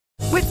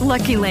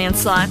Lucky Land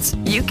Slots,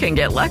 you can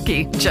get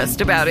lucky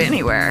just about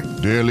anywhere.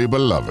 Dearly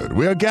beloved,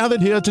 we are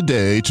gathered here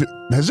today to...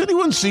 Has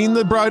anyone seen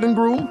the bride and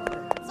groom?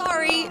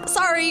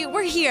 Sorry,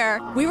 we're here.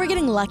 We were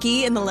getting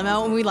lucky in the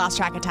limo and we lost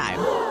track of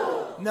time.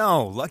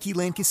 No, Lucky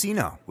Land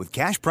Casino, with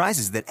cash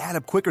prizes that add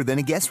up quicker than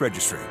a guest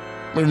registry.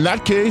 In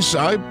that case,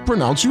 I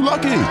pronounce you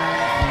lucky.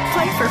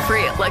 Play for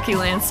free at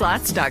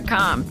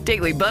LuckyLandSlots.com.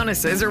 Daily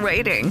bonuses are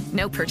waiting.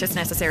 No purchase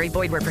necessary.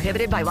 Void where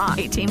prohibited by law.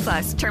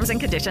 18+. Terms and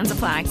conditions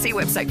apply. See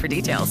website for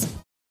details.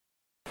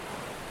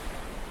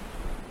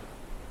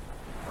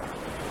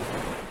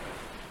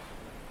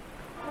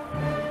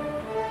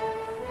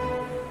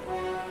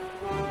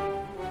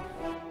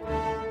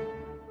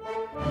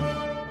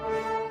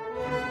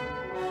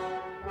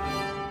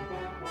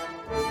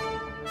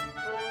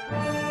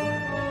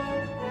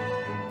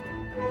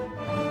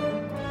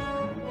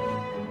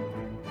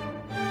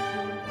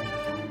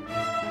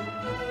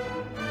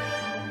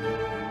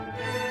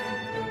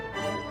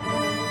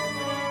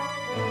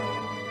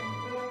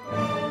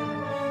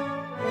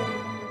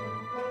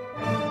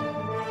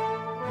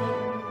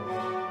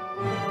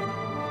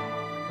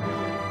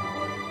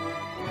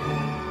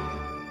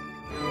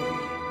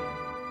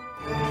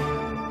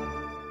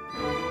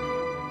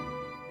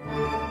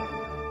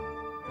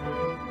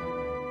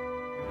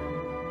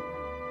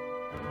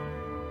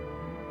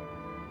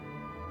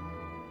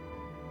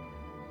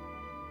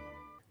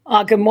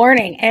 Good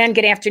morning and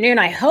good afternoon.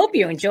 I hope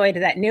you enjoyed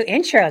that new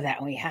intro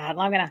that we had.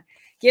 I'm going to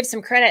give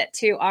some credit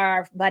to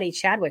our buddy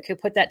Chadwick who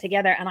put that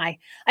together. And I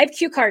have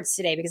cue cards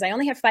today because I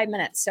only have 5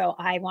 minutes. So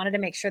I wanted to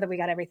make sure that we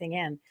got everything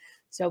in.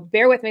 So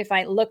bear with me if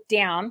I look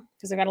down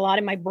because I've got a lot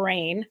in my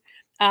brain.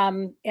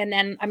 And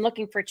then I'm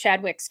looking for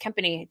Chadwick's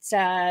company. It's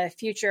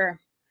Future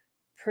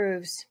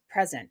Proves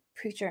Present.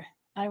 Future.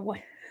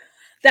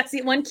 That's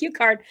the one cue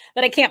card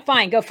that I can't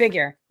find. Go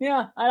figure.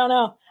 Yeah, I don't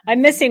know.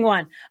 I'm missing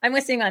one.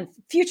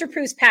 Future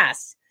Proofs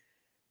Past.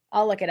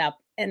 I'll look it up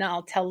and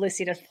I'll tell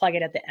Lucy to plug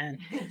it at the end.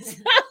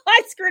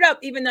 I screwed up,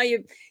 even though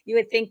you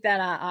would think that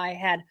I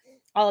had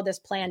all of this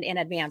planned in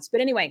advance. But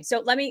anyway,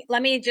 so let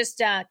me just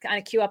kind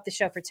of cue up the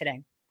show for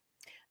today.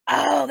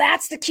 Oh,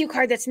 that's the cue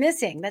card that's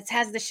missing. That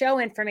has the show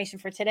information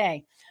for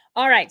today.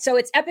 All right, so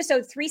it's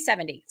episode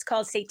 370. It's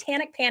called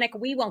Satanic Panic.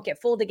 We Won't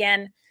Get Fooled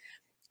Again.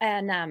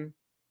 And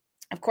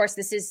of course,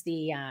 this is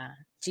the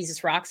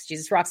Jesus Rocks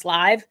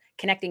Live,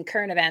 connecting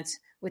current events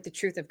with the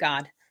truth of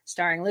God,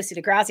 starring Lucy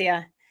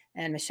DeGrazia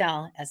and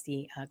Michelle as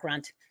the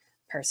grunt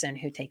person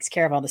who takes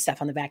care of all the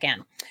stuff on the back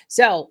end.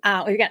 So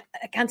we've got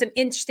kind of some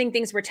interesting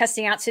things we're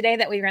testing out today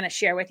that we're going to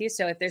share with you.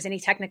 So if there's any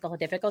technical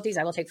difficulties,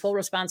 I will take full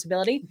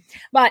responsibility.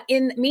 But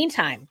in the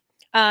meantime,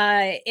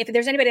 if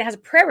there's anybody that has a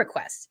prayer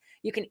request,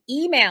 you can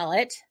email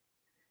it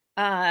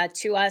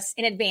to us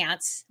in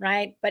advance,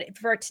 right? But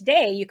for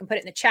today, you can put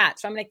it in the chat.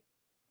 So I'm going to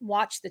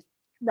watch the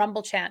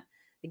Rumble chat,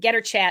 the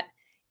Getter chat,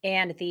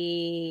 and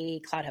the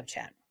Cloud Hub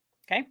chat.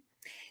 Okay.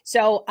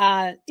 So,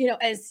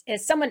 as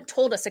someone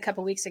told us a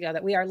couple of weeks ago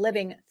that we are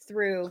living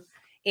through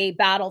a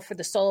battle for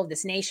the soul of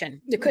this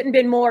nation. It couldn't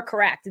have been more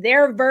correct.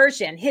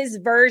 His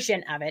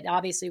version of it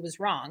obviously was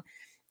wrong.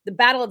 The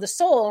battle of the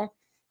soul,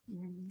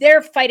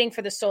 they're fighting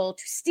for the soul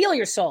to steal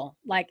your soul,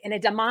 like in a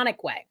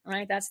demonic way,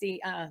 right? That's the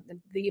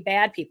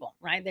bad people,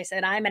 right? They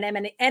said, I'm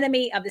an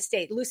enemy of the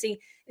state. Lucy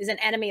is an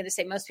enemy of the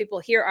state. Most people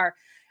here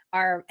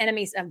are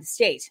enemies of the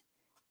state,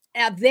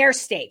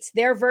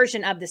 their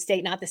version of the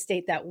state, not the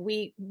state that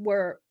we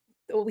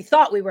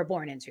thought we were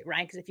born into,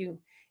 right? Because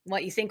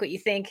what you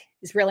think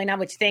is really not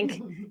what you think.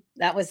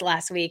 That was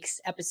last week's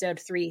episode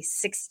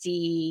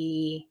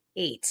 368,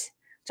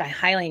 which I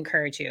highly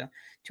encourage you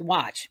to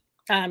watch.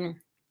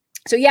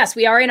 So yes,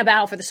 we are in a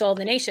battle for the soul of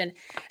the nation,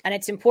 and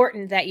it's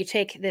important that you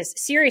take this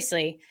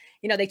seriously.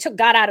 They took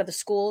God out of the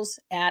schools,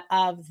 out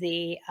of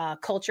the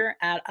culture,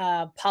 out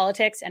of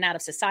politics, and out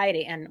of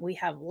society. And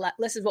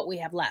this is what we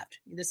have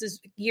left. This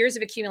is years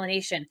of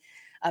accumulation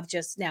of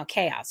just now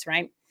chaos,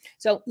 right?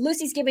 So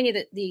Lucy's giving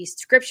you the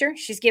scripture.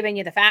 She's giving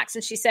you the facts,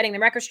 and she's setting the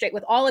record straight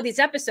with all of these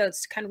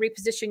episodes to kind of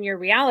reposition your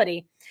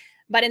reality.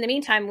 But in the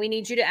meantime, we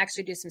need you to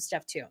actually do some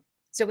stuff too.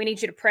 So we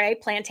need you to pray,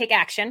 plan, take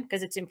action,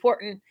 because it's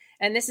important.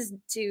 And this is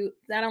to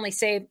not only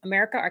save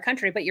America, our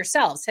country, but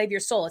yourselves. Save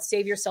your soul. It's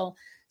Save Your Soul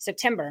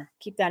September.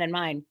 Keep that in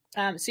mind.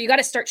 So you got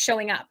to start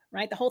showing up,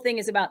 right? The whole thing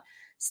is about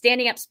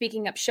standing up,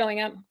 speaking up, showing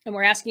up. And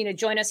we're asking you to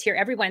join us here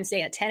every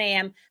Wednesday at 10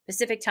 a.m.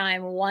 Pacific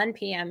time, 1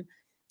 p.m.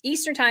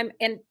 Eastern time,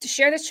 and to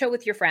share this show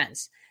with your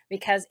friends,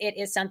 because it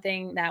is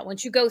something that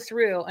once you go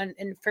through,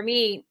 and for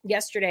me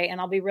yesterday,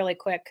 and I'll be really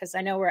quick because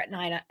I know we're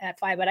at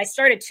 5, but I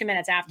started 2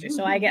 minutes after.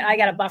 So I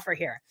got a buffer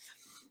here.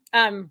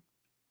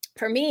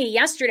 For me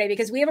yesterday,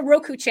 because we have a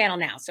Roku channel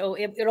now, so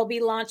it'll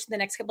be launched the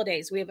next couple of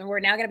days. We're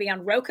now going to be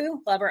on Roku.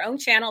 We'll have our own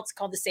channel. It's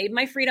called the Save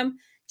My Freedom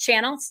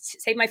channel.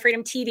 Save My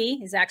Freedom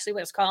TV is actually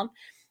what it's called.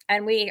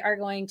 And we are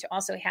going to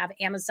also have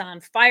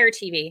Amazon Fire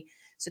TV.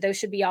 So those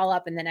should be all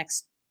up in the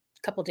next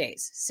couple of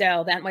days.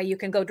 So that way you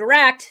can go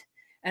direct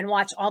and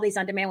watch all these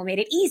on demand. We made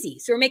it easy.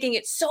 So we're making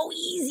it so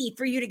easy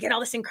for you to get all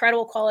this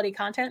incredible quality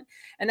content.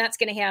 And that's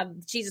going to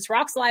have Jesus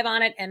Rocks Live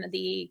on it and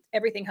the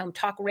Everything Home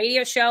Talk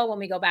radio show when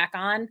we go back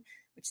on,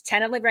 which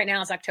tentatively right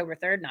now is October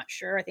 3rd. Not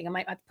sure. I think I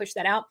might have to push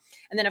that out.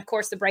 And then, of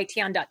course, the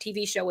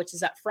BrightTeon.tv show, which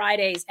is at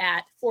Fridays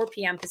at 4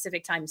 p.m.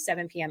 Pacific time,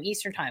 7 p.m.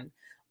 Eastern time.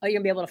 Oh, you're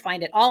going to be able to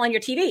find it all on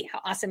your TV. How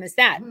awesome is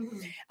that?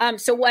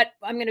 So what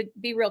I'm going to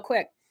be real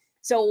quick.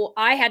 So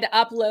I had to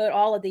upload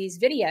all of these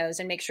videos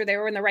and make sure they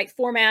were in the right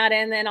format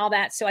and then all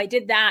that. So I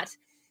did that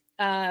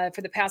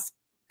for the past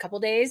couple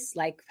days,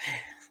 like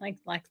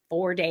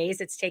 4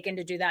 days it's taken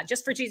to do that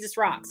just for Jesus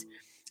Rocks.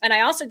 And I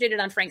also did it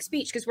on Frank's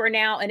Speech because we're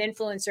now an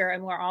influencer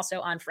and we're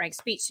also on Frank's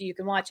Speech. So you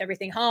can watch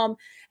Everything Home.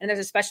 And there's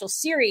a special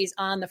series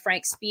on the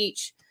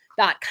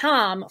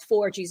frankspeech.com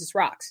for Jesus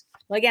Rocks.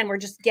 Well, again, we're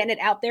just getting it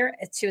out there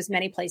to as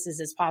many places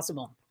as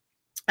possible.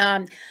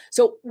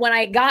 So when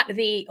I got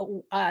the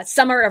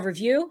summer of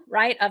review,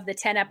 right, of the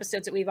 10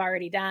 episodes that we've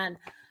already done,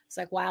 it's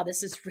like, wow,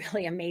 this is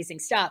really amazing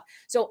stuff.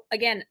 So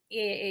again,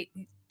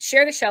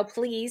 share the show,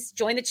 please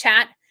join the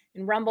chat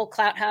in Rumble,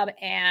 Clout Hub,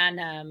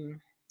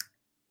 and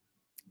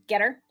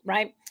Getter,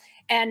 right?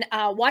 And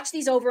watch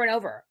these over and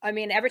over. I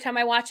mean, every time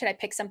I watch it, I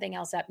pick something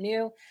else up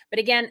new. But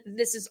again,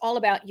 this is all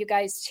about you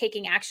guys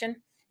taking action.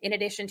 In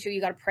addition to,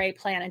 you got to pray,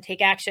 plan, and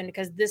take action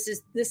because this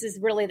is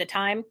really the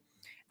time.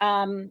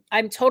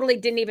 I'm totally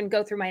didn't even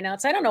go through my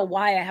notes. I don't know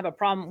why I have a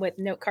problem with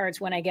note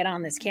cards when I get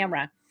on this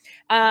camera.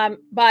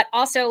 But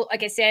also,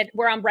 like I said,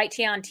 we're on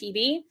BrightTeon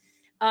TV.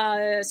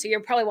 So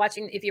you're probably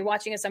watching, if you're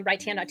watching us on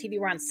BrightTeon.tv,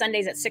 we're on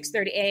Sundays at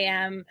 6:30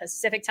 a.m.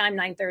 Pacific time,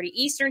 9:30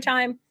 Eastern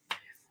time.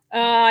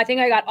 I think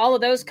I got all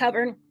of those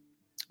covered.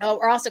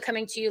 We're also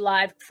coming to you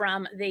live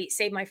from the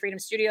Save My Freedom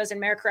Studios in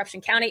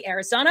Maricorruption County,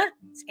 Arizona.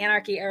 It's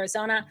Anarchy,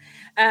 Arizona.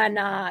 And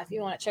if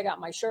you want to check out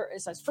my shirt,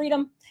 it says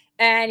Freedom.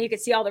 And you can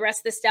see all the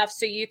rest of this stuff.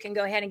 So you can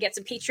go ahead and get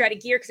some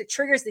patriotic gear because it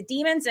triggers the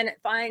demons and it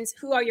finds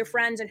who are your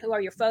friends and who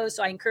are your foes.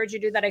 So I encourage you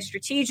to do that. I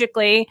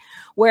strategically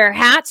wear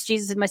hats.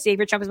 Jesus is my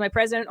savior. Trump is my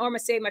president. Or my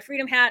Save My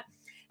Freedom hat.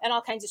 And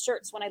all kinds of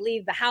shirts when I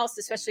leave the house,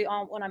 especially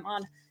when I'm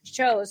on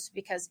shows,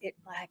 because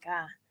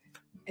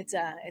it's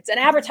an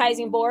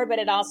advertising board, but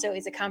it also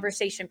is a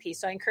conversation piece.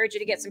 So I encourage you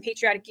to get some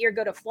patriotic gear.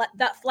 Go to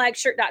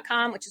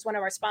thatflagshirt.com, which is one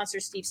of our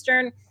sponsors, Steve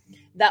Stern.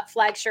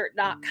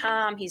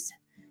 Thatflagshirt.com.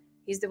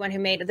 He's the one who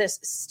made this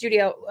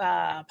studio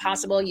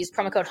possible. Use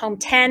promo code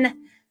HOME10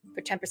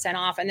 for 10%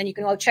 off. And then you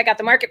can go check out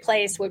the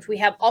marketplace, which we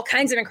have all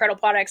kinds of incredible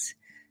products.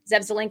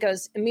 Zev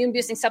Zelenko's immune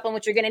boosting supplement,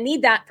 which you're going to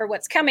need that for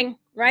what's coming,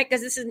 right?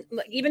 Because this is,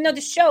 even though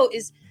the show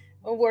is,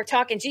 we're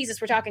talking Jesus,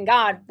 we're talking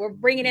God, we're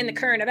bringing in the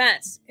current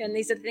events. And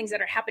these are the things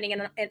that are happening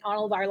in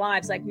all of our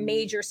lives, like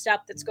major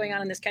stuff that's going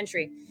on in this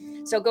country.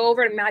 So go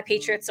over to My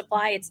Patriot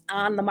Supply. It's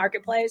on the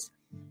marketplace.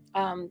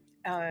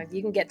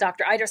 You can get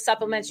Dr. Ida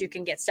supplements. You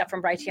can get stuff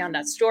from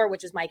BrightTeon.store,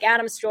 which is Mike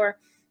Adams' store.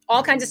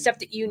 All kinds of stuff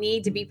that you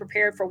need to be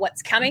prepared for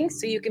what's coming.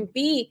 So you can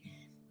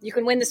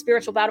win the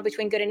spiritual battle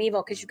between good and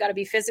evil because you've got to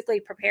be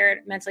physically prepared,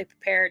 mentally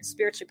prepared,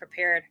 spiritually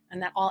prepared.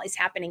 And that all is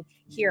happening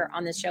here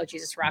on this show,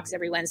 Jesus Rocks,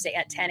 every Wednesday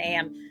at 10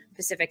 a.m.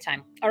 Pacific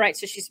time. All right,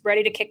 so she's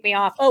ready to kick me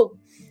off. Oh,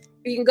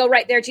 you can go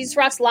right there,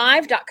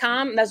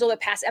 JesusRocksLive.com. Those are the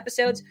past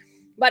episodes.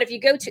 But if you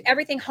go to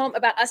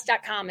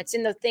everythinghomeaboutus.com, it's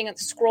in the thing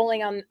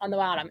scrolling on the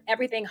bottom.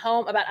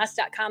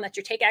 Everythinghomeaboutus.com. That's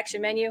your take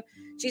action menu.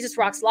 Jesus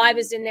Rocks Live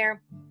is in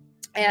there.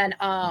 And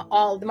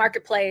all the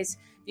marketplace.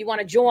 If you want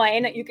to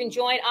join, you can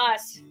join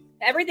us.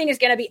 Everything is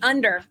going to be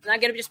under. And I'm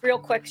going to just real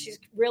quick. She's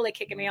really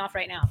kicking me off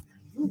right now.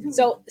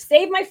 So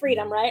Save My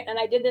Freedom, right? And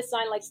I did this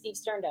sign like Steve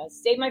Stern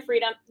does.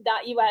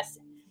 SaveMyFreedom.us.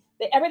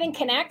 Everything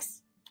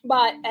connects.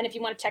 And if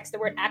you want to text the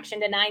word action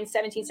to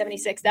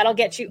 91776, that'll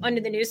get you under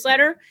the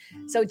newsletter.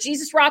 So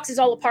Jesus Rocks is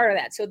all a part of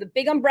that. So the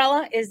big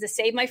umbrella is the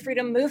Save My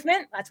Freedom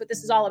movement. That's what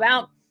this is all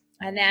about.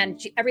 And then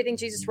everything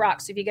Jesus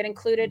Rocks. So if you get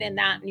included in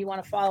that and you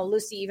want to follow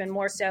Lucy even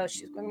more so,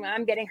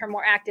 I'm getting her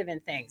more active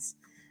in things.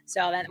 So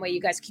that way you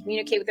guys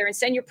communicate with her and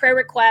send your prayer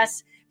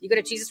requests. You go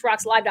to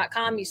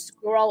JesusRocksLive.com, you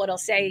scroll, it'll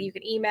say you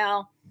can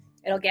email.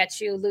 It'll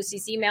get you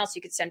Lucy's email, so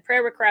you could send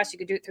prayer requests. You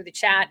could do it through the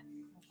chat.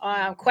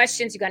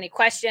 Questions, you got any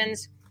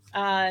questions?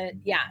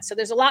 So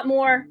there's a lot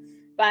more,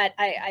 but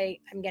I'm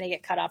going to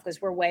get cut off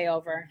because we're way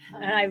over.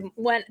 And I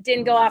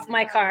didn't go off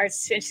my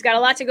cards. And she's got a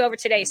lot to go over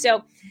today.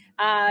 So,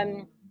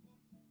 all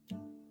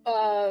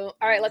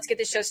right, let's get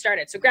this show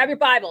started. So grab your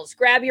Bibles,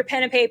 grab your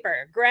pen and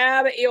paper,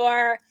 grab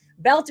your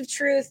belt of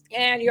truth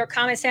and your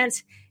common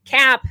sense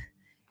cap.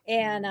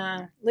 And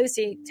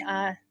Lucy,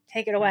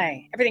 take it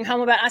away.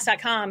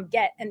 Everythinghomeaboutus.com.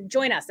 Get and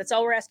join us. That's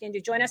all we're asking you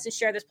to join us and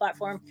share this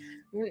platform.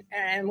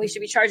 And we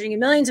should be charging you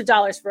millions of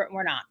dollars for it.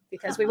 We're not,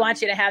 because we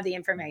want you to have the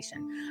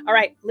information. All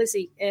right,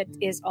 Lucy, it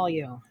is all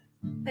you.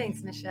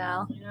 Thanks,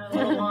 Michelle. You're a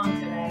little long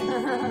today.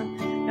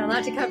 Got a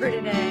lot to cover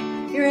today.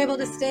 If you're able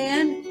to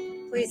stand,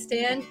 please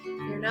stand. If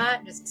you're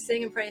not, just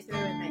sing and pray through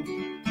with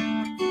me.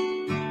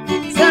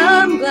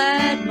 Some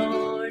glad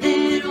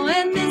morning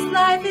when this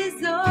life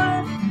is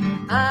o'er,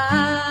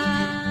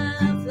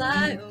 I'll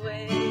fly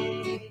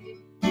away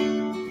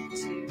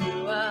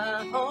to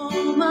a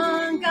home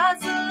on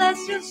God's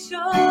celestial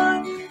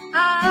shore.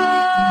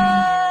 I'll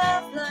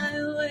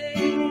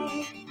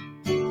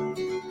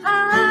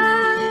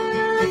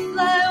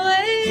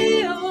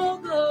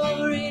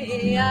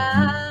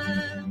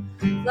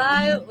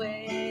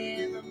away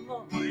in the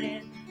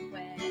morning.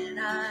 When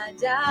I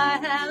die,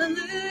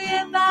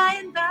 hallelujah, by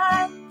and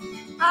by,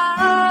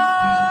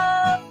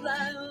 I'll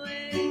fly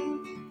away.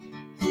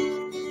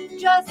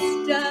 Just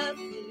a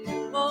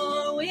few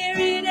more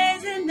weary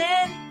days and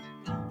then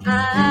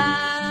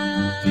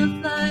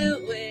I'll fly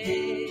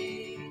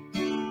away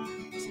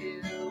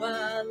to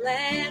a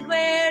land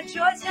where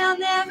joy shall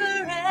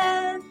never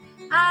end.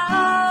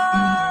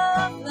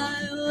 I'll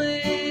fly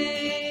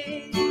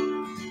away.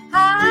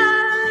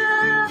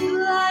 I'll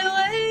fly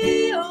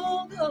away,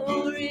 oh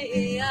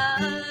glory.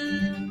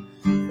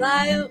 I'll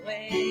fly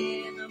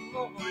away in the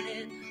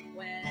morning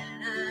when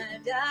I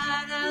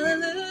die.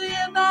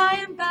 Hallelujah,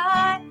 by and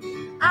by,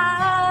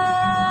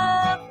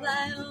 I'll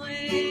fly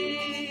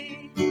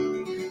away.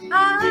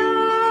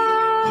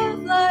 I'll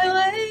fly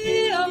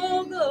away,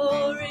 oh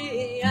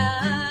glory.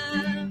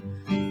 I'll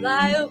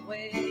fly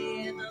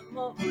away in the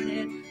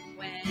morning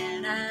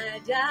when I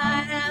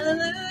die.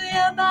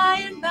 Hallelujah,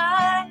 by and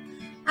by,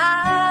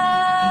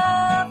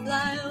 I'll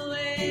fly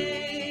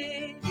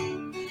away.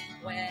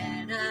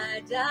 When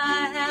I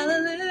die,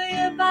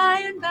 hallelujah,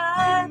 by and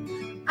by,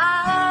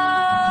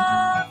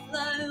 I'll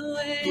fly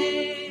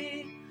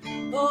away.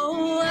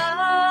 Oh,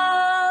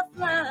 I'll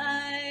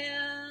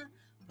fly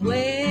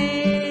away.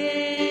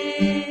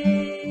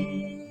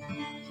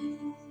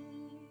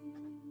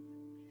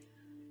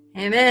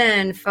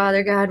 Amen.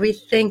 Father God, we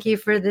thank you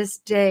for this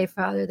day,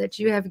 Father, that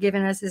you have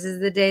given us. This is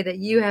the day that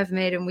you have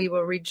made, and we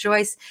will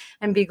rejoice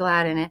and be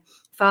glad in it.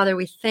 Father,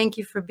 we thank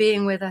you for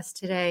being with us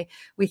today.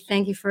 We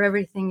thank you for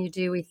everything you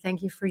do. We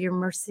thank you for your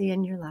mercy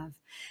and your love.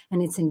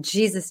 And it's in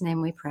Jesus'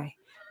 name we pray.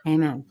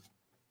 Amen.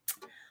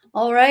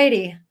 All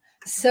righty.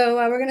 So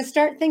we're going to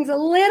start things a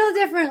little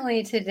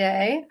differently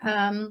today.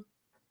 We're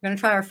going to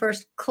try our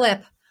first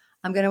clip.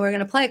 We're going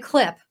to play a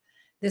clip.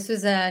 This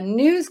was a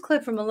news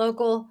clip from a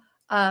local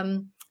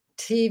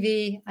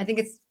TV. I think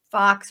it's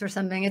Fox or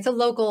something. It's a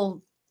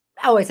local.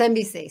 Oh, it's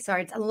NBC.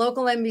 Sorry, it's a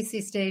local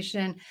NBC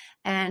station.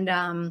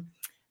 And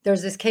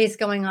there's this case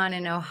going on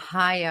in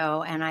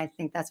Ohio, and I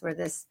think that's where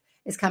this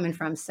is coming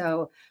from.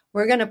 So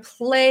we're going to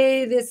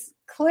play this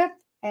clip,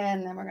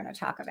 and then we're going to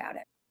talk about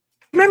it.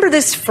 Remember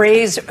this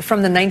phrase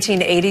from the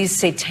 1980s,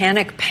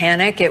 satanic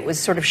panic? It was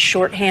sort of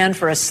shorthand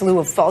for a slew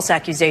of false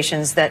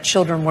accusations that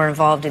children were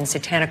involved in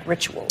satanic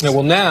rituals. Yeah,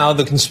 well, now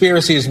the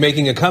conspiracy is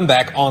making a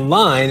comeback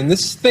online, and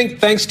this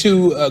thanks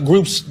to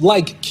groups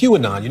like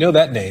QAnon. You know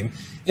that name.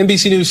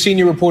 NBC News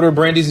senior reporter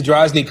Brandy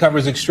Zadrozny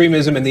covers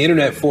extremism and the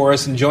internet for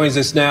us and joins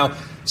us now.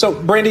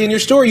 So, Brandy, in your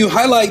story, you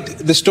highlight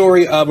the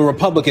story of a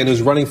Republican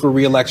who's running for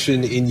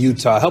re-election in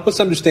Utah. Help us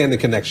understand the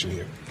connection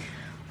here.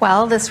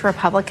 Well, this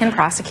Republican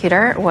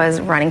prosecutor was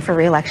running for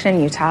re-election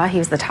in Utah. He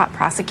was the top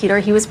prosecutor.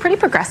 He was pretty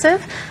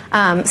progressive.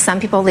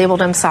 Some people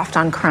labeled him soft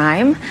on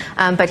crime,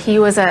 but he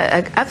was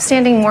an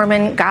upstanding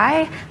Mormon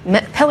guy,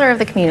 pillar of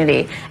the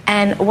community.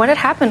 And what had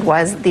happened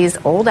was these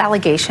old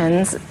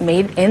allegations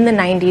made in the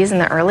 90s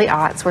and the early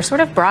aughts were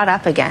sort of brought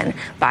up again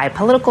by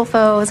political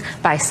foes,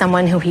 by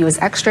someone who he was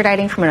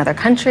extraditing from another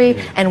country,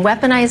 and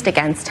weaponized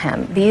against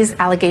him. These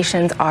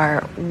allegations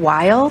are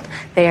wild.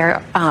 They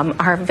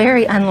are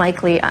very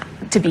unlikely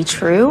to be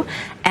true.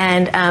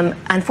 And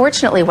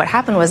unfortunately, what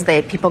happened was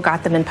people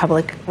got them in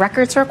public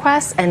records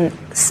requests and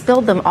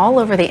spilled them all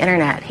over the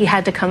internet. He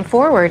had to come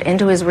forward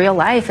into his real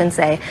life and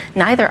say,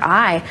 neither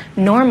I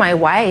nor my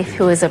wife,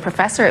 who is a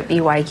professor at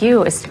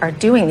BYU, are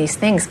doing these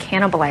things,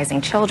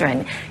 cannibalizing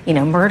children,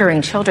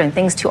 murdering children,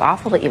 things too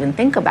awful to even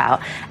think about.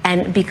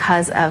 And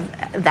because of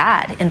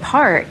that, in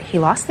part, he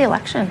lost the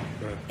election.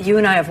 You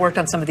and I have worked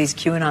on some of these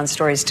QAnon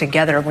stories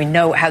together. We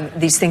know how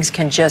these things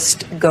can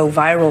just go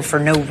viral for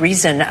no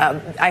reason.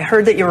 I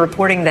heard that you're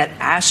reporting that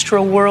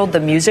Astroworld,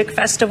 the music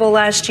festival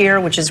last year,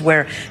 which is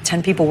where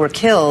 10 people were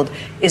killed,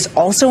 is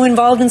also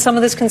involved in some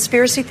of this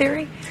conspiracy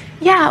theory?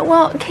 Yeah,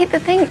 well, Kate, the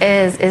thing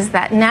is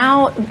that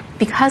now,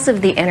 because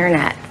of the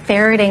internet,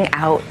 ferreting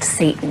out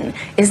Satan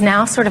is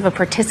now sort of a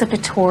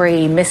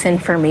participatory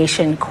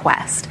misinformation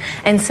quest.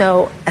 And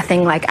so a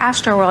thing like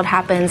Astroworld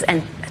happens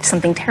and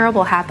something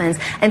terrible happens.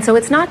 And so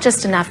it's not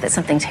just enough that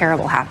something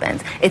terrible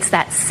happens. It's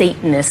that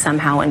Satan is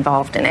somehow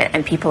involved in it.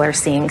 And people are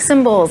seeing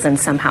symbols and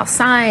somehow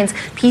signs,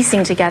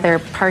 piecing together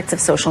parts of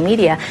social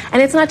media.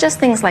 And it's not just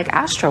things like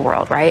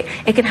Astroworld, right?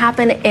 It can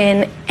happen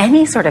in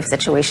any sort of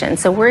situation.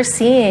 So we're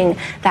seeing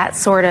that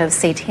sort of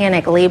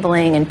satanic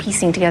labeling and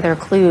piecing together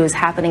clues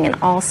happening in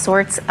all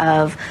sorts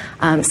of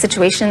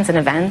situations and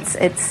events.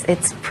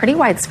 It's pretty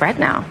widespread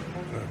now.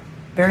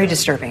 Very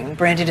disturbing.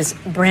 Brandy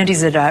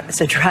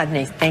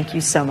Zadrozny, thank you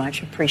so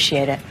much.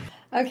 Appreciate it.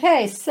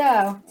 Okay,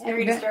 so it's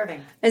very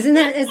disturbing. Isn't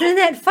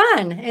that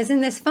fun? Isn't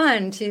this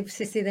fun to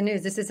see the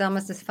news? This is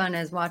almost as fun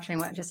as watching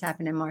what just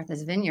happened in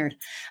Martha's Vineyard.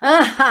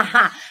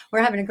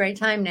 We're having a great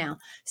time now.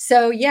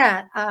 So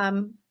yeah,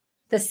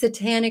 the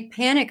satanic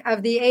panic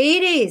of the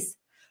 80s.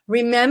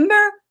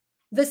 Remember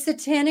the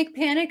satanic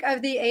panic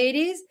of the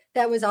 80s?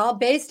 That was all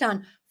based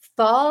on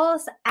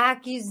false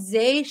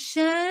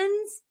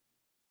accusations.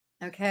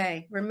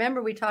 Okay,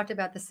 remember we talked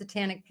about the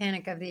satanic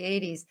panic of the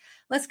 80s.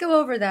 Let's go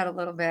over that a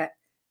little bit.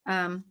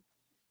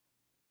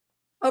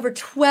 Over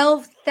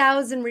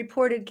 12,000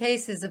 reported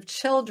cases of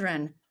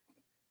children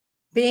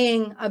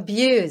being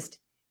abused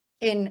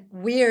in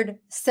weird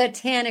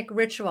satanic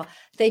ritual.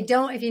 They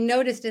don't, if you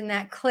noticed in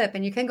that clip,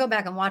 and you can go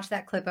back and watch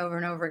that clip over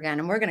and over again,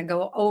 and we're going to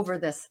go over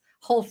this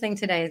whole thing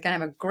today. It's going to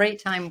have a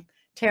great time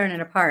tearing it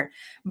apart.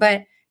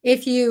 But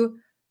if you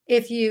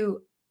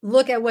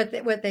look at what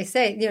they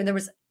say, there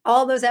was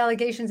all those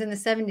allegations in the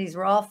 70s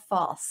were all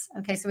false.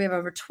 Okay, so we have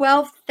over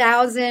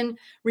 12,000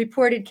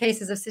 reported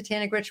cases of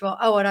satanic ritual.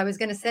 Oh, what I was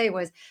going to say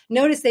was,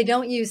 notice they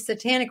don't use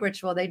satanic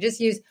ritual. They just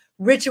use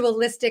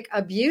ritualistic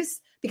abuse,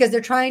 because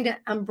they're trying to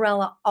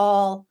umbrella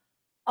all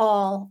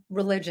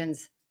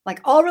religions.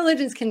 Like, all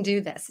religions can do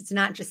this. It's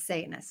not just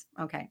Satanists.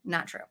 Okay,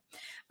 not true.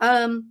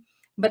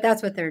 But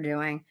that's what they're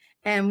doing.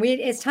 And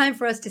it's time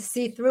for us to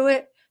see through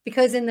it,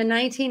 because in the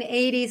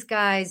 1980s,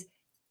 guys,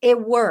 it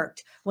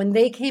worked. When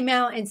they came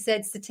out and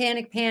said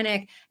satanic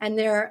panic, and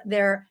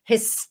they're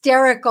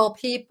hysterical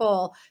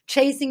people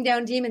chasing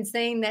down demons,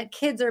 saying that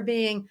kids are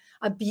being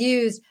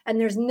abused and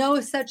there's no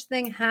such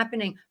thing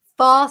happening.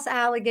 False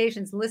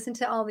allegations. Listen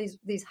to all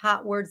these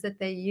hot words that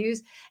they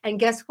use. And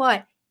guess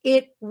what?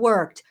 It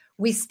worked.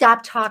 We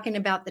stopped talking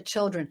about the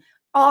children.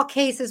 All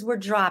cases were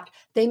dropped.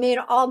 They made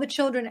all the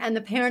children and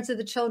the parents of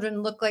the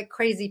children look like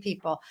crazy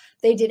people.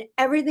 They did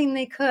everything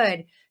they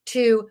could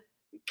to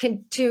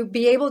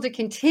be able to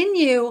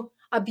continue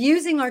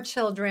abusing our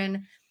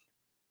children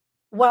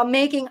while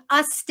making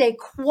us stay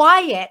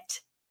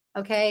quiet,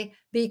 okay?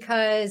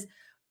 Because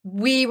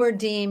we were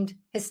deemed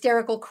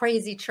hysterical,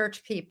 crazy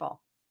church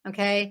people,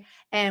 okay?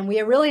 And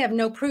we really have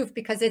no proof,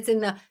 because it's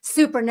in the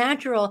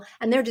supernatural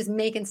and they're just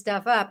making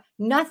stuff up.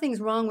 Nothing's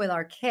wrong with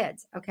our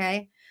kids,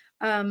 okay?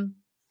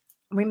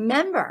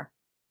 Remember,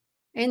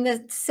 in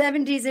the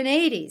 70s and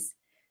 80s,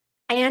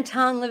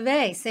 Anton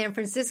LaVey, San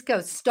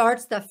Francisco,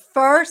 starts the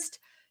first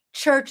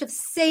Church of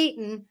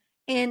Satan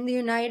in the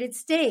United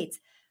States.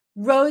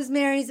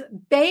 Rosemary's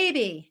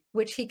Baby,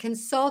 which he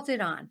consulted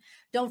on.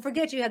 Don't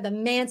forget, you had the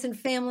Manson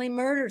family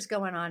murders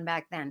going on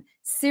back then.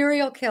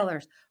 Serial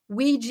killers,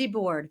 Ouija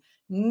board,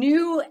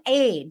 New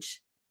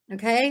Age,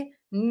 okay?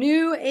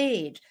 New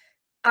Age,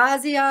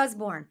 Ozzy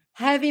Osbourne,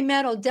 heavy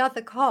metal, death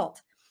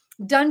occult,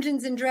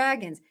 Dungeons and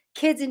Dragons,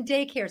 kids in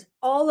daycares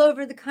all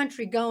over the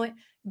country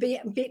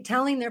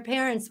telling their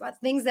parents about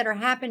things that are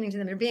happening to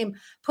them. They're being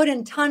put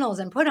in tunnels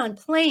and put on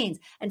planes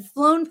and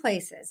flown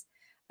places.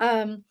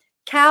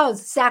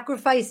 Cows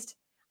sacrificed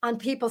on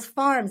people's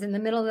farms in the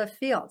middle of the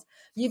fields.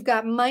 You've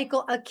got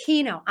Michael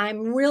Aquino.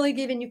 I'm really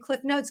giving you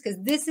cliff notes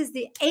because this is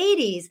the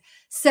 80s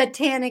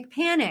satanic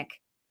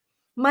panic.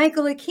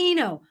 Michael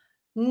Aquino,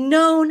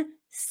 known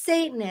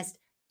Satanist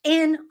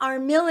in our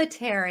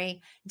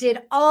military,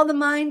 did all the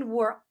mind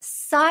war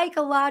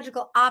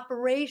psychological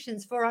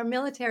operations for our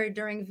military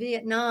during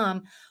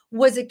Vietnam,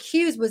 was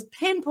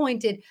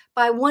pinpointed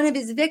by one of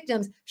his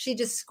victims. She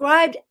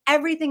described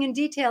everything in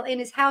detail in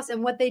his house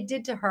and what they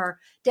did to her,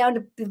 down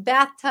to the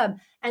bathtub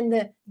and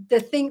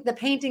the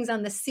paintings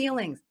on the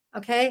ceilings.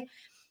 Okay.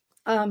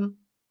 Over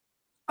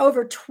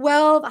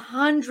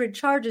 1,200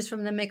 charges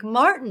from the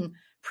McMartin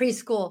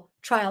preschool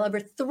trial,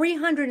 over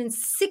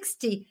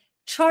 360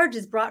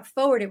 charges brought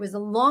forward. It was the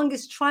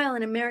longest trial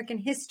in American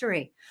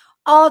history.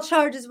 All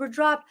charges were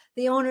dropped.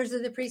 The owners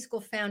of the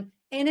preschool found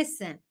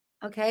innocent,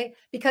 okay,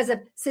 because of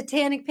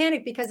satanic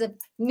panic, because of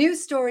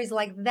news stories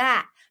like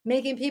that,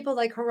 making people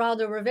like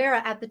Geraldo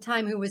Rivera at the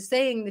time, who was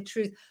saying the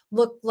truth,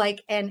 look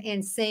like an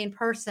insane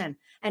person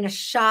and a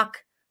shock,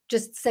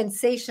 just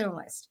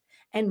sensationalist.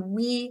 And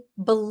we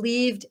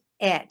believed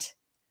it,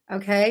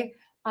 okay?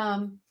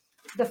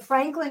 The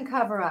Franklin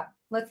cover-up.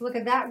 Let's look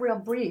at that real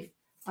brief.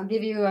 I'll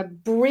give you a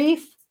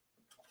brief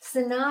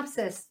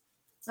synopsis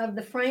of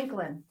the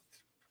Franklin.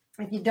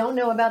 If you don't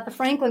know about the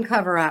Franklin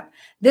cover-up,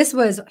 this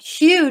was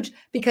huge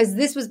because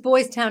this was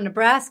Boys Town,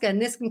 Nebraska,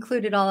 and this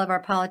included all of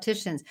our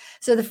politicians.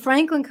 So the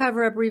Franklin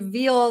cover-up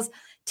reveals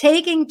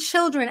taking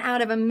children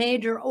out of a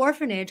major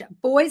orphanage,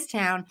 Boys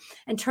Town,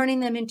 and turning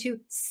them into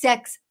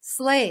sex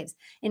slaves.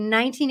 In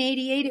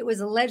 1988, it was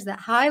alleged that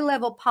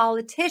high-level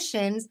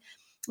politicians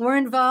were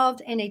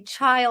involved in a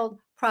child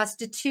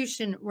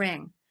prostitution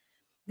ring.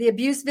 The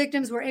abuse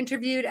victims were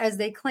interviewed as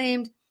they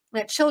claimed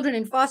that children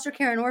in foster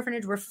care and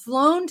orphanage were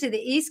flown to the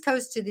East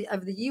Coast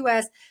of the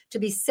U.S. to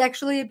be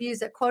sexually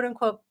abused at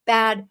quote-unquote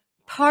bad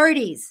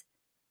parties.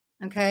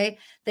 Okay,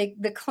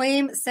 the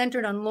claim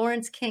centered on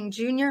Lawrence King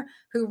Jr.,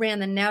 who ran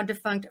the now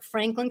defunct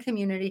Franklin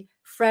Community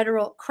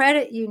Federal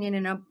Credit Union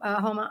in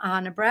Omaha,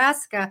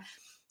 Nebraska.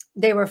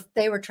 They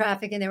were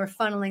trafficking, they were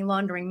funneling,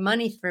 laundering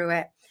money through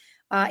it.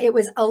 It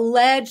was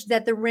alleged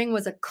that the ring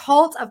was a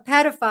cult of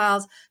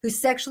pedophiles who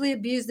sexually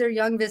abused their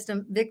young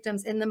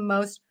victims in the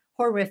most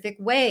horrific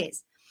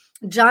ways.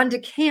 John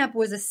DeCamp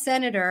was a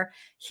senator.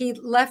 He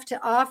left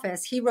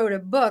office. He wrote a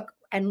book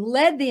and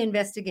led the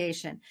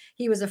investigation.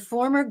 He was a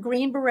former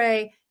Green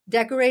Beret,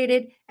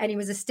 decorated, and he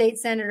was a state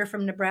senator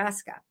from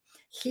Nebraska.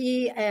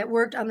 He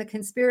worked on the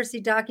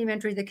conspiracy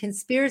documentary, The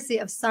Conspiracy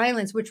of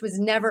Silence, which was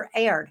never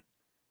aired.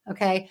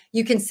 Okay,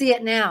 you can see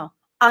it now,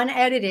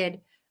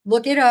 unedited.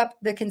 Look it up,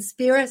 The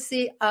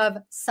Conspiracy of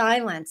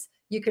Silence.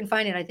 You can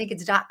find it. I think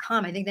it's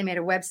 .com. I think they made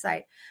a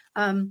website.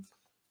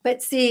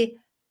 But see,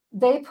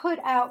 they put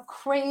out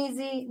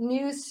crazy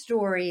news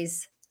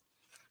stories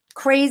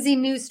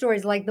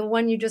like the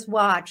one you just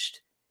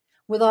watched,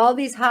 with all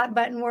these hot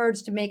button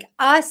words to make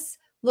us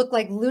look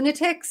like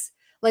lunatics,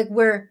 like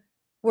we're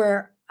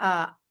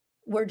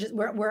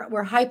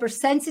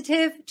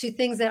hypersensitive to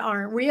things that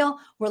aren't real.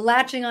 We're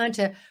latching on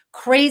to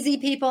crazy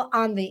people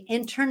on the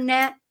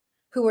internet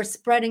who are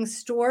spreading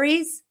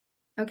stories.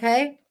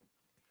 Okay.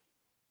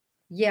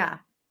 Yeah.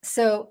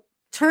 So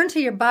turn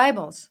to your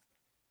Bibles,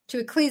 to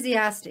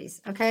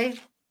Ecclesiastes. Okay.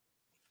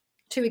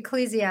 To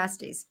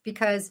Ecclesiastes,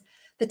 because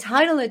the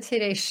title of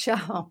today's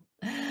show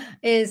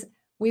is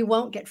We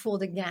Won't Get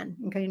Fooled Again.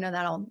 Okay, you know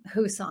that old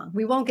Who song.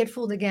 We won't get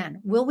fooled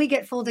again. Will we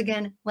get fooled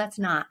again? Let's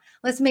not.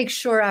 Let's make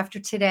sure after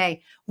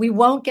today, we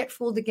won't get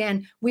fooled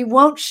again. We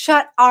won't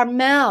shut our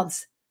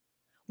mouths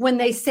when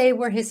they say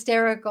we're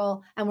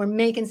hysterical and we're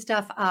making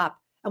stuff up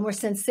and we're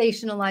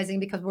sensationalizing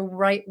because we're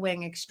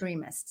right-wing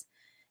extremists.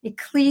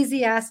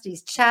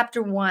 Ecclesiastes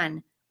chapter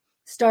 1,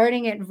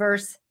 starting at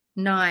verse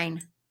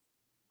 9.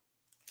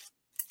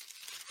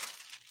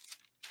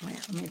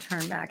 Let me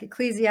turn back.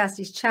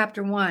 Ecclesiastes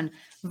chapter 1,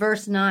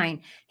 verse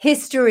 9.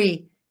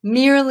 History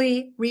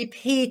merely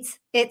repeats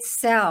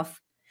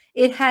itself.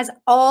 It has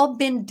all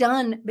been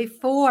done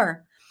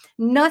before.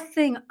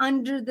 Nothing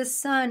under the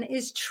sun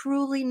is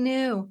truly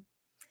new.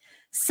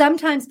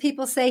 Sometimes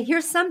people say,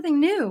 here's something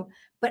new,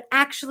 but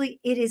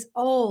actually it is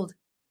old.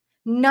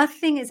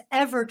 Nothing is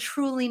ever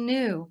truly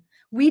new.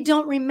 We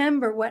don't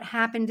remember what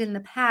happened in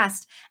the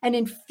past, and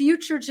in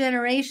future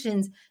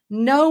generations,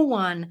 no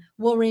one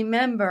will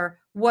remember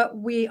what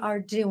we are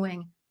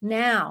doing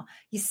now.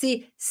 You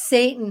see,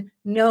 Satan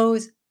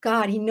knows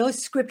God. He knows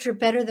scripture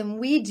better than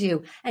we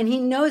do, and he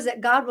knows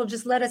that God will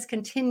just let us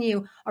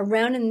continue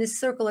around in this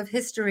circle of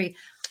history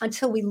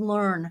until we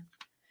learn.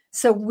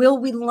 So will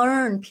we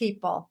learn,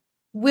 people?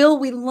 Will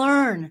we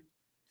learn?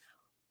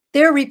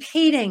 They're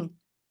repeating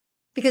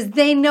because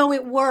they know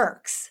it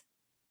works.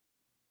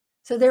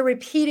 So they're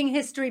repeating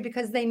history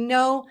because they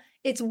know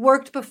it's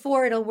worked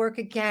before, it'll work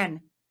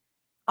again.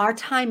 Our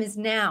time is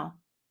now.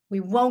 We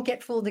won't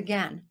get fooled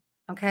again,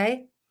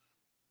 okay?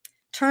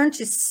 Turn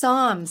to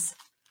Psalms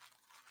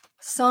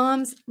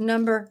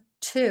number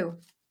 2.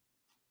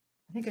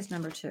 I think it's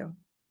number 2.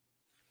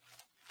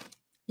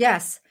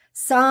 Yes,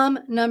 Psalm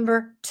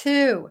number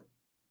 2.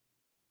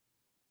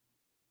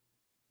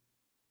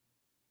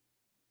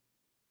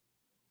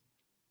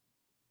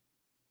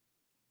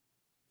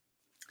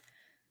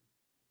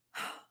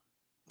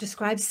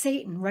 Describes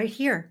Satan right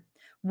here.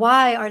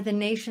 Why are the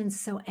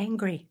nations so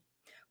angry?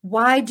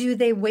 Why do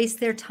they waste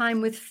their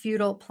time with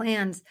futile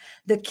plans?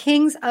 The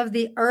kings of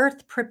the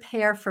earth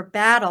prepare for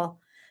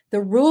battle.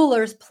 The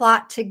rulers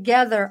plot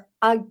together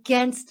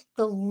against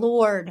the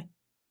Lord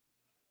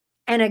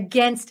and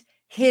against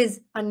his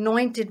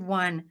anointed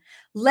one.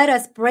 Let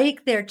us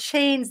break their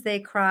chains, they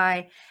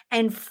cry,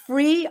 and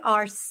free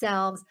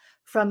ourselves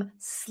from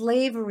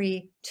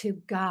slavery to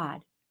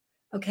God.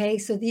 Okay,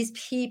 so these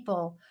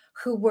people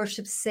who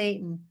worship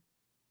Satan,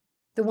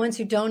 the ones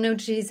who don't know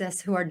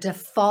Jesus, who are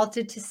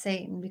defaulted to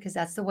Satan because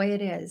that's the way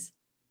it is,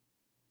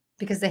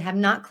 because they have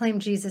not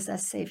claimed Jesus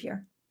as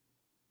Savior.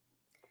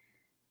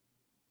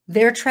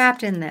 They're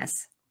trapped in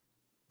this.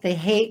 They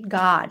hate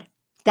God.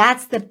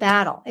 That's the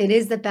battle. It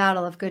is the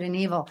battle of good and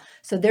evil.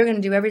 So they're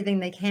going to do everything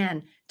they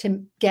can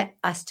to get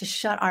us to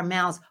shut our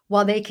mouths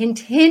while they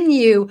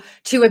continue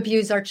to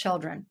abuse our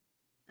children.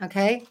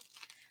 Okay?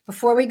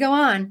 Before we go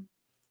on,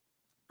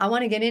 I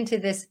want to get into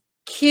this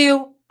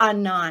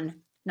QAnon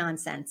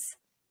nonsense.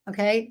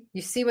 Okay?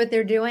 You see what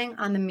they're doing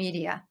on the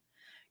media.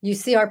 You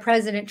see our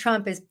President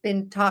Trump has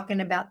been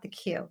talking about the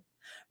Q.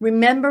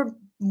 Remember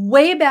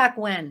way back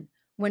when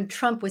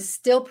Trump was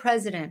still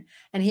president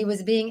and he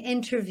was being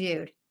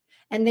interviewed,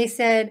 and they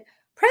said,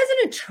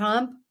 President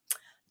Trump,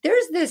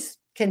 there's this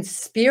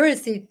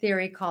conspiracy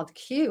theory called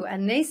Q,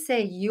 and they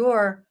say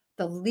you're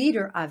the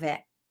leader of it.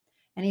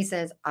 And he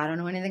says, I don't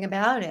know anything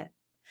about it.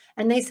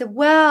 And they said,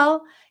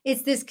 well,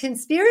 it's this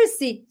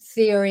conspiracy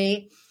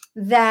theory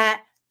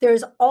that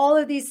there's all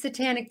of these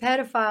satanic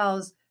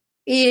pedophiles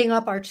eating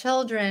up our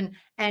children,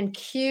 and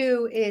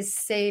Q is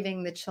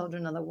saving the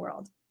children of the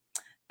world.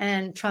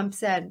 And Trump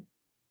said,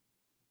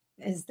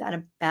 is that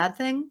a bad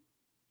thing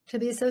to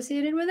be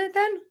associated with it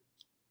then?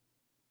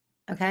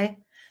 Okay.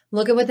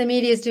 Look at what the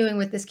media is doing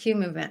with this Q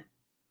movement.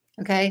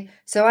 Okay.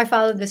 So I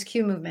followed this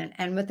Q movement,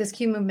 and what this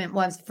Q movement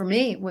was for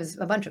me was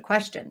a bunch of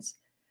questions,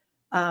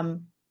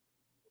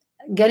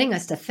 getting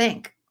us to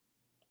think,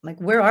 like,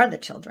 where are the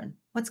children?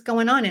 What's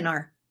going on in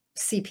our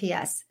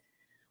CPS?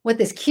 What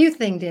this Q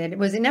thing did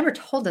was it never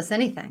told us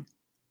anything.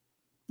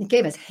 It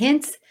gave us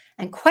hints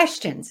and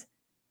questions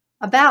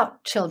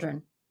about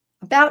children,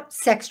 about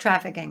sex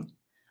trafficking,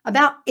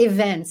 about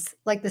events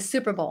like the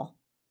Super Bowl.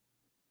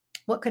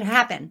 What could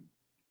happen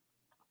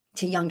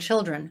to young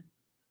children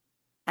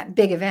at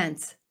big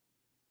events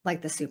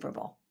like the Super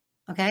Bowl?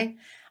 Okay.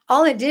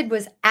 All it did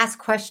was ask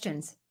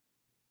questions.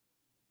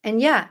 And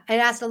yeah, it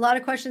asked a lot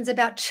of questions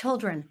about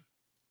children.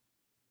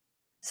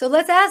 So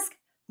let's ask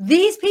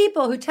these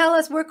people who tell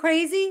us we're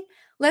crazy,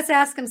 let's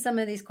ask them some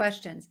of these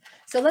questions.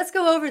 So let's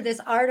go over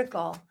this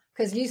article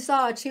because you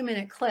saw a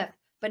 2-minute clip,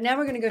 but now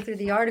we're going to go through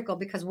the article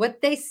because what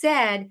they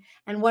said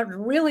and what's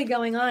really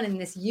going on in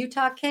this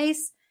Utah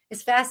case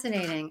is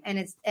fascinating, and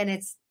it's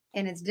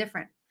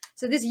different.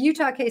 So this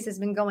Utah case has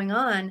been going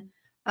on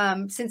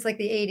since like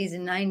the 80s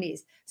and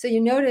 90s. So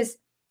you notice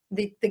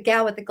the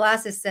gal with the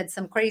glasses said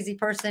some crazy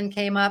person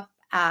came up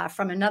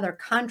from another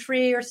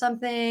country or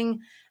something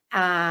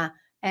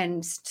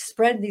and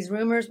spread these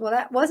rumors. Well,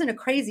 that wasn't a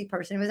crazy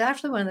person. It was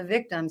actually one of the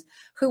victims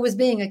who was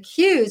being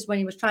accused when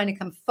he was trying to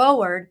come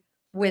forward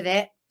with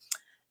it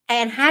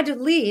and had to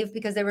leave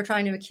because they were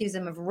trying to accuse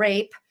him of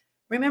rape.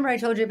 Remember I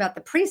told you about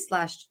the priest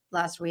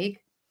last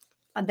week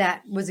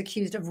that was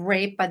accused of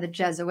rape by the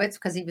Jesuits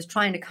because he was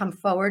trying to come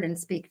forward and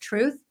speak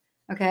truth.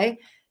 Okay.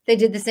 They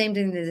did the same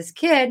thing to this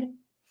kid.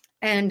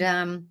 And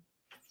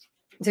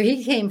so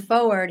he came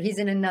forward. He's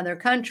in another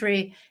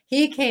country.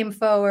 He came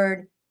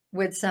forward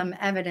with some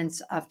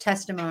evidence of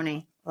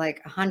testimony, like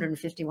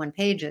 151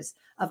 pages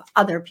of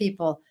other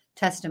people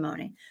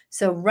testimony.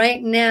 So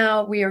right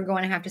now we are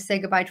going to have to say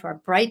goodbye to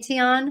our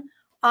Brighteon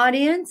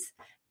audience.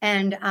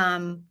 And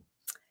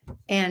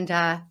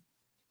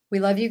we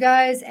love you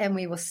guys, and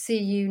we will see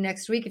you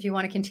next week. If you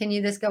want to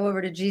continue this, go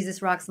over to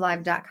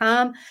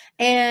JesusRocksLive.com.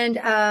 And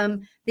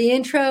the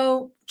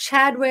intro,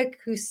 Chadwick,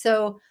 who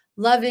so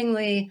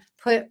lovingly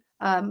put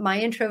my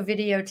intro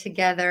video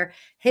together,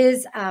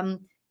 his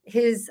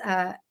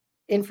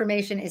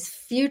information is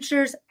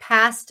Futures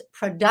Past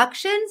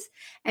Productions,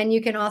 and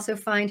you can also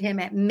find him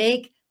at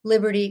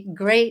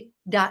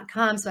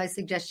MakeLibertyGreat.com. So I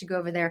suggest you go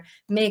over there,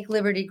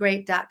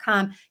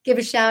 MakeLibertyGreat.com. Give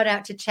a shout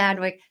out to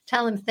Chadwick.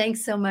 Tell him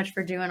thanks so much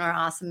for doing our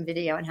awesome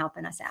video and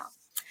helping us out.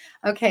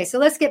 Okay, so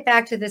let's get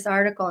back to this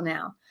article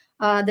now.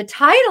 The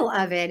title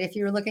of it, if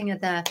you were looking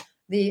at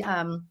the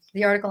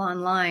article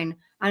online,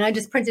 and I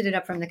just printed it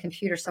up from the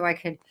computer so I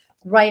could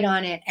write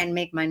on it and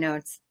make my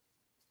notes,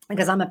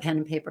 because I'm a pen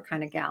and paper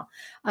kind of gal.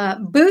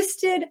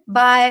 Boosted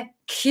by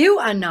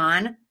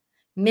QAnon,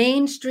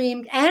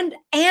 mainstream and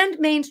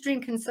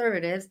mainstream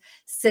conservatives,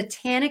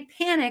 satanic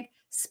panic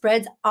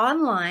spreads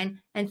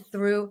online and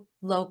through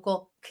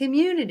local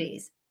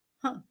communities.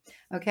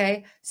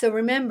 Okay, so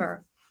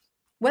remember,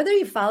 whether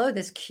you follow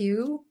this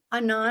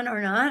QAnon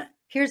or not,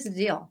 here's the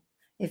deal.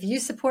 If you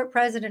support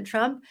President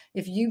Trump,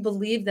 if you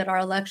believe that our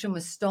election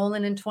was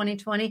stolen in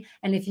 2020,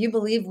 and if you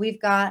believe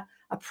we've got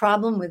a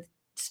problem with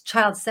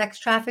child sex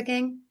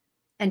trafficking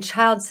and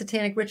child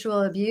satanic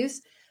ritual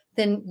abuse,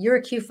 then you're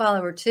a Q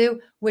follower too,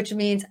 which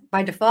means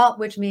by default,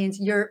 which means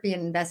you're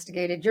being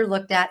investigated. You're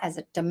looked at as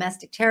a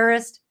domestic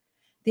terrorist.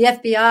 The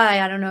FBI,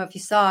 I don't know if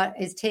you saw it,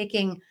 is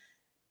taking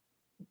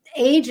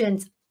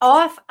agents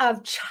off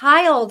of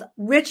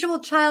ritual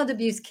child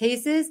abuse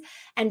cases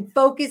and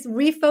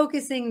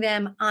refocusing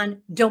them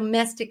on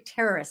domestic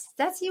terrorists.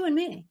 That's you and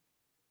me.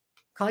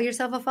 Call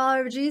yourself a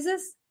follower of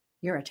Jesus,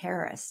 you're a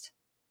terrorist.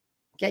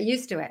 Get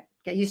used to it.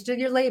 Get used to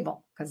your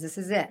label, because this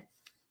is it.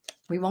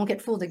 We won't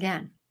get fooled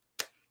again.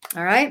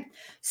 All right.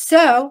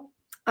 So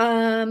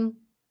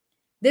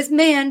this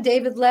man,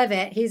 David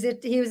Levitt,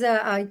 he was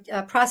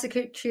a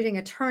prosecuting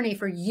attorney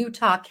for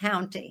Utah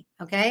County.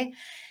 Okay.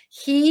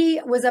 He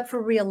was up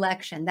for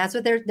re-election. That's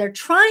what they're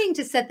trying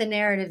to set the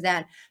narrative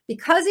that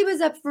because he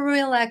was up for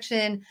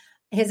re-election,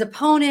 his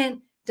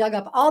opponent dug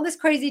up all this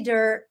crazy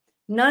dirt.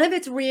 None of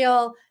it's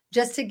real,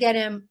 just to get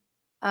him,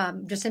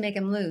 just to make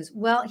him lose.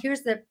 Well,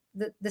 here's the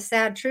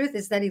sad truth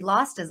is that he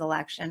lost his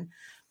election,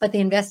 but the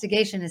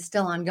investigation is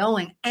still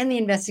ongoing and the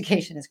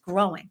investigation is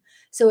growing.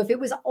 So if it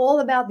was all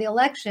about the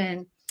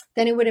election,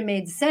 then it would have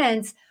made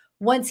sense.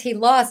 Once he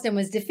lost and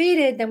was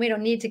defeated, then we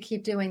don't need to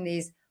keep doing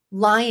these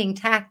lying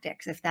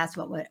tactics, if that's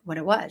what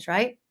it was,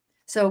 right?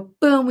 So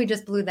boom, we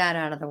just blew that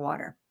out of the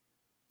water.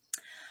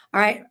 All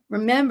right,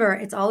 remember,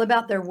 it's all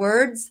about their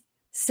words.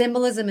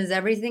 Symbolism is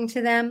everything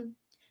to them.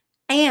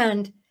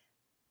 And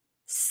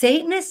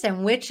Satanists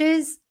and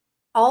witches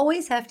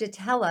always have to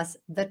tell us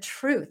the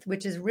truth,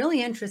 which is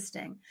really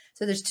interesting.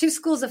 So there's two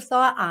schools of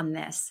thought on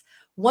this.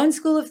 One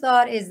school of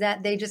thought is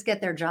that they just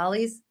get their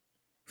jollies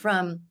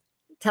from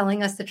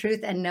telling us the truth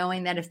and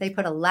knowing that if they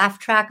put a laugh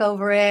track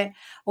over it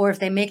or if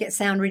they make it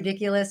sound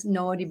ridiculous,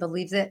 nobody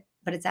believes it,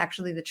 but it's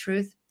actually the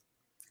truth.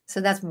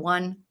 So that's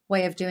one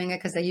way of doing it,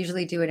 because they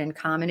usually do it in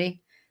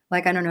comedy.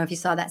 Like, I don't know if you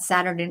saw that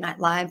Saturday Night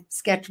Live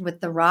sketch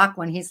with The Rock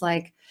when he's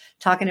like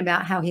talking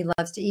about how he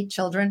loves to eat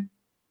children.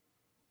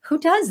 Who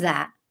does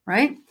that,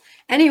 right?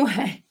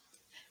 Anyway,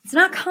 it's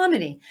not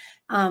comedy,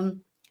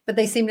 but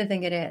they seem to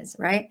think it is,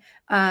 right?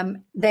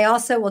 They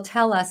also will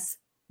tell us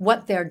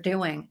what they're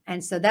doing.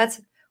 And so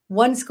that's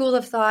one school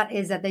of thought,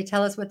 is that they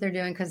tell us what they're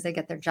doing because they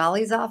get their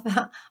jollies off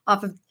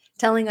of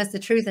telling us the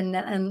truth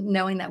and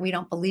knowing that we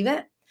don't believe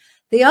it.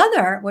 The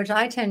other, which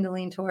I tend to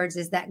lean towards,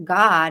 is that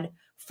God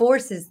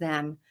forces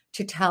them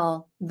to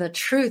tell the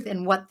truth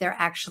in what they're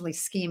actually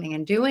scheming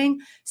and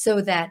doing,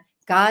 so that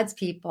God's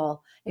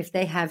people, if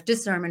they have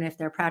discernment, if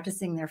they're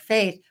practicing their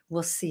faith,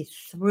 will see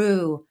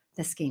through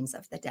the schemes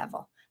of the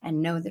devil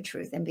and know the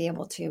truth and be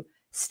able to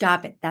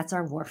Stop it. That's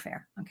our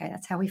warfare. Okay.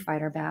 That's how we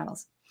fight our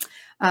battles.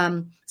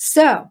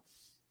 So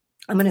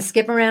I'm going to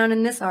skip around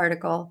in this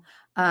article.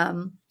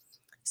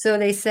 So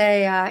they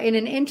say in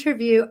an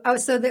interview,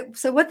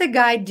 so what the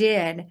guy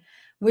did,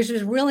 which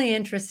was really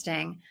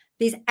interesting,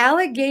 these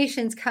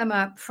allegations come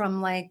up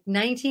from like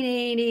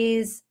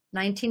 1980s,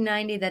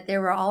 1990, that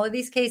there were all of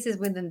these cases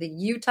within the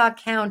Utah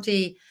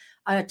County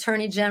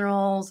Attorney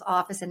General's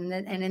office and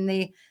in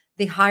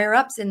the higher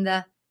ups in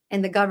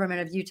the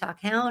government of Utah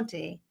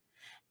County.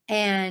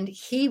 And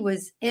he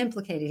was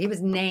implicated. He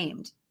was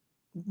named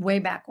way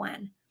back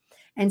when.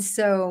 And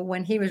so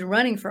when he was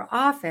running for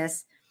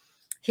office,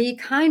 he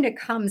kind of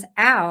comes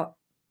out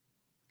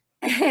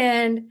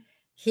and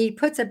he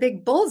puts a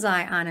big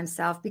bullseye on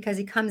himself, because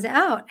he comes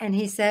out and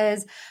he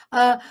says,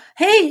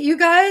 hey, you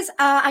guys,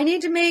 I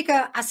need to make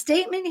a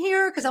statement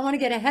here because I want to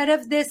get ahead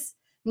of this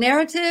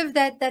narrative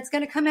that's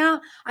going to come out.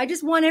 I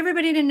just want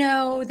everybody to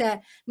know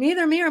that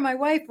neither me or my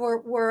wife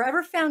were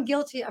ever found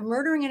guilty of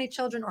murdering any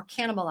children or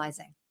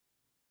cannibalizing.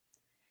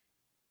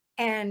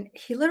 And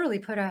he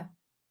literally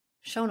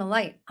shone a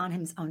light on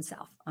his own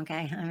self.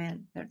 Okay. I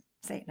mean, they're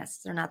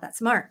Satanists. They're not that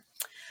smart.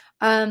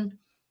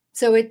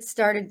 So it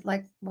started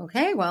like,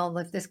 okay, well,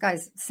 if this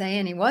guy's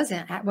saying he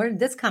wasn't, where did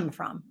this come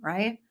from?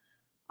 Right.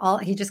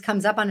 He just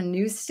comes up on a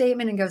news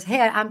statement and goes, hey,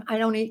 I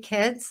don't eat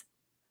kids.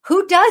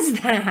 Who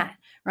does that?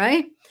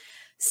 Right.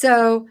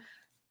 So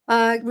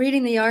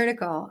reading the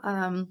article,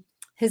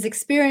 his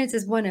experience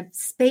is one of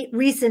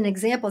recent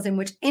examples in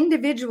which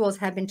individuals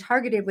have been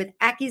targeted with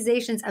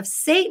accusations of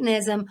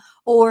Satanism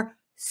or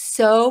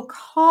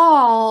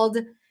so-called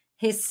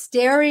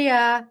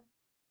hysteria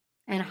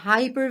and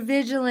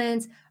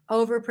hypervigilance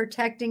over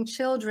protecting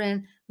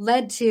children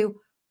led to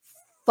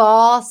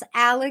false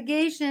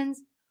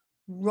allegations,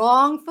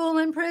 wrongful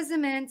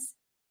imprisonments,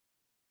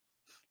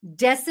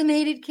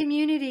 decimated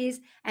communities,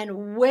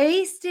 and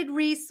wasted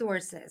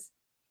resources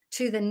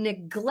to the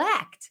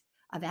neglect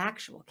of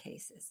actual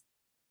cases.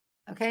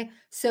 Okay,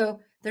 so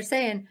they're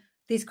saying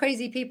these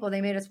crazy people,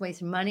 they made us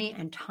waste money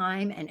and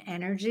time and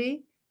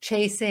energy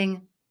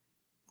chasing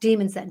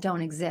demons that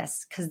don't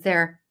exist because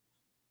they're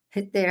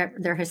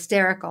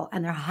hysterical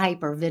and they're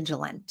hyper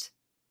vigilant.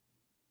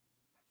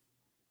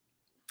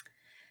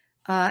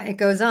 It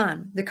goes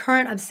on. The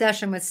current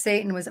obsession with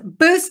Satan was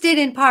boosted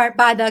in part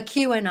by the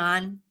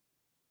QAnon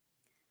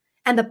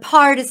and the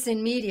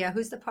partisan media.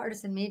 Who's the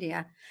partisan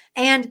media?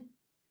 And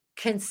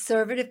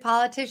conservative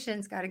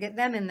politicians, got to get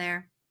them in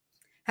there,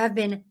 have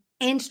been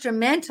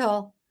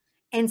instrumental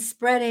in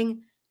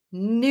spreading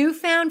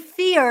newfound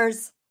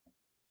fears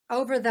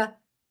over the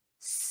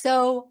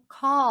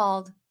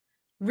so-called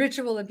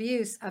ritual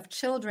abuse of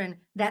children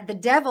that the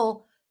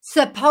devil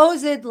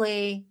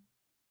supposedly,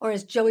 or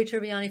as Joey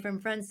Tribbiani from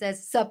Friends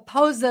says,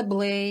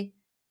 supposedly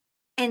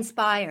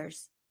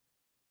inspires.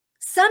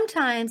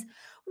 Sometimes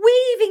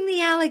weaving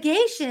the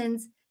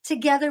allegations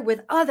together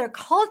with other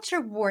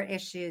culture war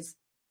issues.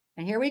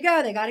 And here we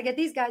go. They got to get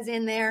these guys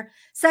in there,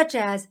 such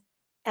as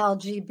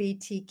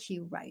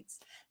LGBTQ rights.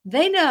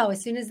 They know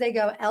as soon as they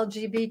go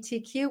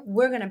LGBTQ,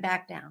 we're going to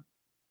back down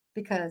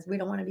because we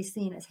don't want to be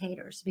seen as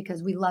haters,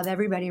 because we love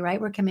everybody,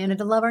 right? We're commanded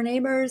to love our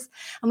neighbors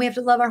and we have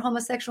to love our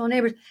homosexual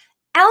neighbors.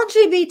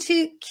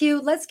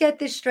 LGBTQ, let's get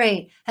this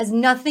straight, has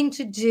nothing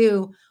to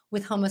do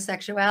with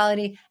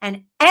homosexuality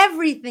and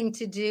everything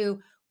to do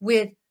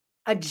with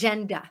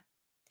agenda.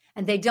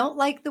 And they don't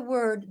like the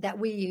word that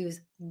we use,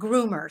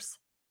 groomers.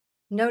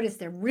 Notice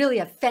they're really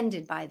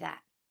offended by that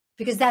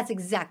because that's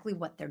exactly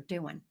what they're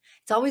doing.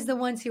 It's always the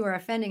ones who are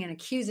offending and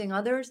accusing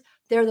others.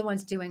 They're the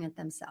ones doing it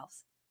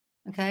themselves.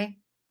 Okay?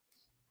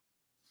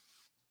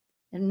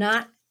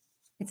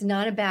 It's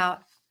not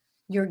about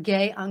your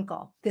gay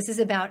uncle. This is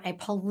about a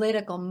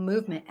political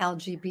movement.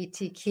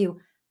 LGBTQ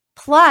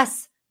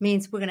plus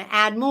means we're going to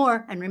add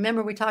more. And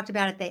remember, we talked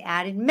about it. They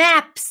added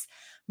MAPS,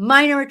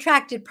 minor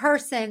attracted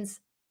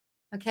persons.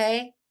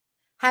 Okay.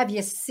 Have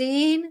you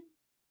seen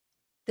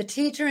the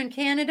teacher in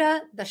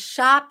Canada, the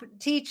shop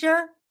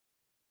teacher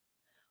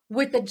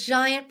with the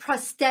giant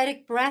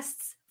prosthetic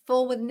breasts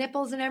full with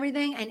nipples and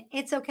everything? And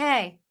it's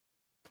okay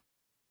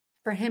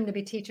for him to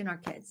be teaching our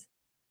kids.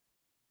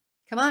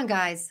 Come on,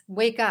 guys,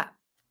 wake up.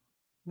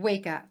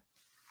 Wake up.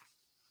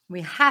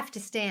 We have to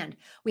stand.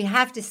 We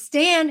have to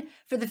stand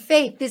for the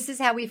faith. This is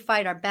how we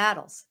fight our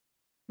battles.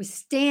 We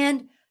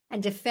stand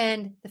and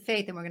defend the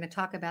faith. And we're going to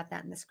talk about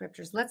that in the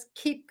scriptures. Let's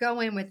keep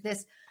going with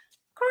this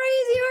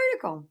crazy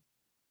article.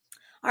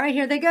 All right,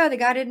 here they go. They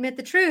got to admit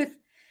the truth.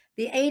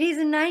 The 80s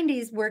and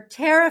 90s were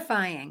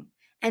terrifying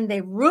and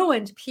they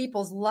ruined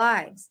people's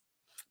lives,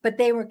 but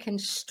they were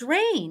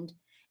constrained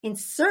in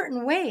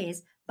certain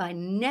ways by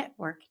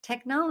network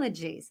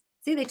technologies.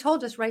 See, they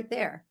told us right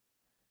there.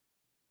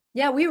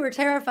 Yeah, we were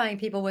terrifying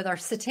people with our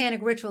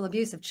satanic ritual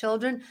abuse of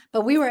children,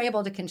 but we were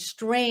able to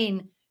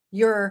constrain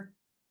your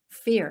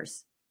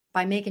fears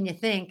by making you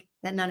think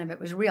that none of it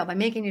was real, by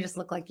making you just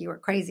look like you were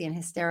crazy and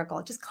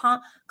hysterical. Just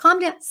calm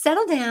down,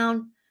 settle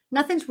down.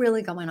 Nothing's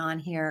really going on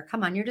here.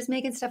 Come on, you're just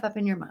making stuff up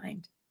in your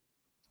mind.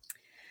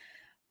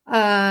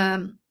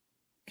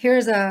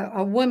 Here's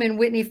a woman,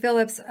 Whitney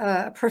Phillips,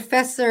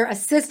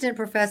 assistant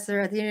professor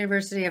at the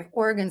University of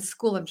Oregon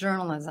School of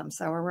Journalism.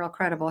 So we're real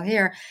credible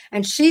here.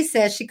 And she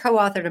says she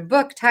co-authored a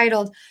book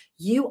titled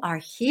 "You Are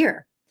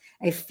Here,"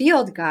 a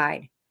field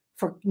guide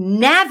for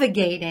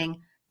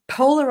navigating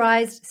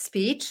polarized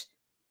speech,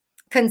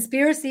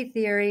 conspiracy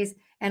theories,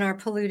 and our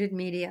polluted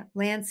media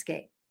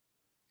landscape.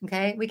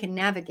 Okay, we can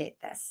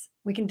navigate this.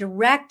 We can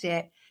direct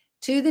it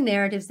to the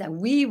narratives that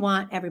we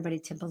want everybody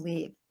to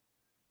believe.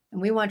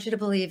 And we want you to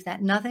believe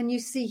that nothing you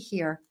see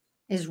here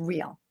is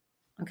real.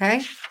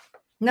 Okay?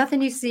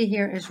 Nothing you see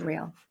here is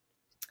real.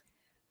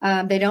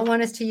 They don't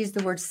want us to use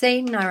the word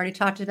Satan. I already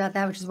talked about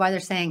that, which is why they're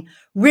saying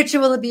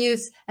ritual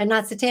abuse and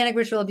not satanic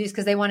ritual abuse,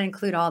 because they want to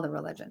include all the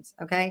religions.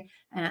 Okay?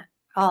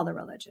 All the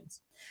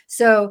religions.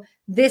 So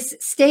this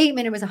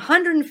statement, it was a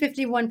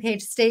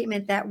 151-page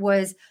statement that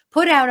was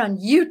put out on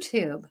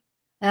YouTube.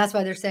 And that's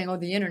why they're saying, oh,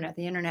 the internet.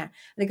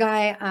 The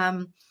guy,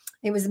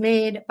 it was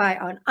made by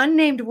an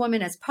unnamed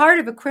woman as part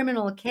of a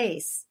criminal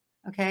case.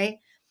 Okay.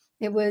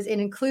 It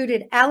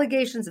included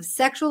allegations of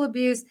sexual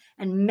abuse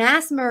and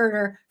mass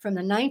murder from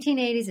the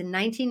 1980s and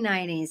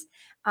 1990s.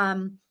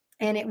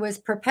 And it was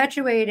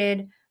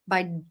perpetuated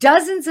by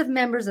dozens of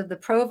members of the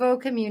Provo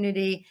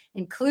community,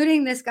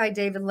 including this guy,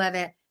 David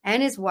Levitt,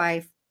 and his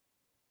wife.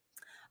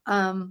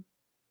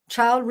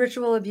 Child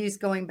ritual abuse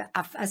going back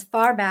as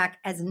far back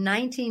as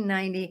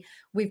 1990.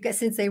 We've got,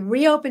 since they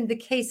reopened the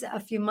case a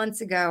few months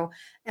ago,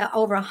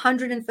 over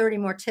 130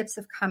 more tips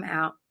have come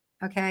out.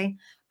 Okay.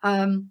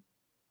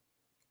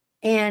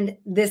 And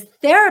this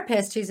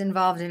therapist who's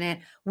involved in it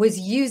was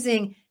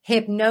using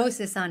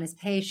hypnosis on his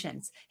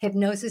patients.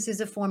 Hypnosis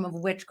is a form of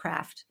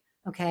witchcraft.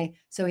 Okay.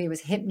 So he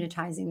was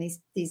hypnotizing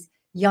these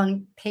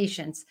young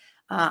patients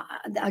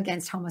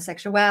against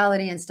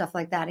homosexuality and stuff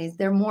like that.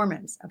 They're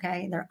Mormons.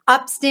 Okay. They're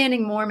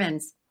upstanding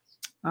Mormons.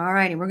 All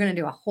righty. We're going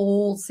to do a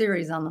whole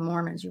series on the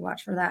Mormons. You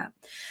watch for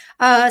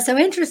that. So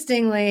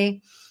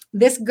interestingly,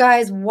 this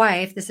guy's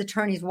wife, this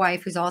attorney's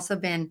wife, who's also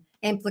been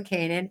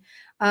implicated,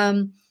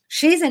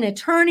 she's an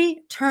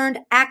attorney turned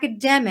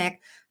academic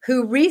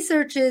who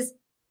researches,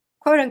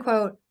 quote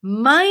unquote,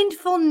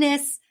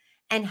 mindfulness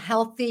and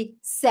healthy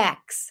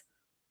sex.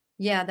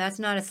 Yeah, that's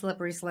not a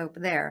slippery slope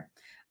there.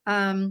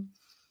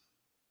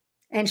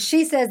 And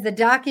she says the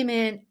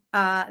document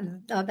of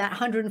that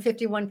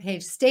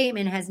 151-page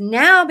statement has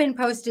now been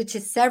posted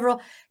to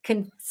several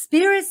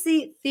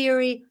conspiracy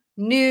theory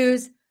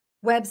news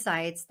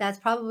websites. That's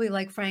probably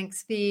like Frank's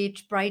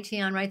Speech,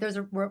 Brighteon, right? Those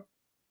are,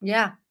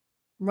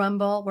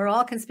 Rumble. We're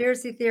all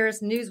conspiracy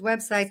theorists, news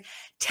websites,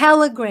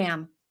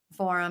 Telegram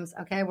forums.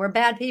 Okay, we're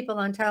bad people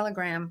on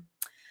Telegram.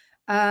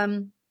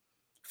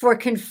 For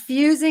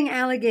confusing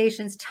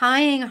allegations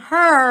tying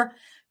her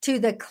to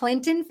the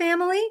Clinton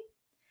family,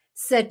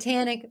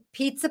 satanic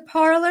pizza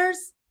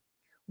parlors,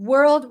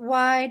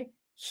 worldwide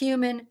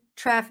human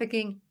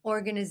trafficking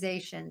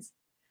organizations.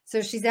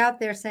 So she's out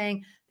there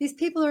saying, these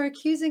people are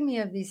accusing me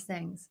of these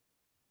things.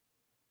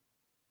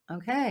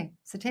 Okay,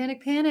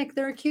 satanic panic,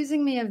 they're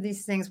accusing me of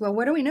these things. Well,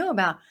 what do we know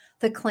about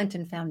the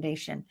Clinton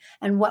Foundation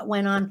and what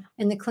went on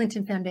in the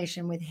Clinton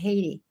Foundation with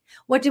Haiti?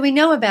 What do we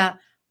know about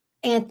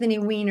Anthony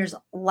Weiner's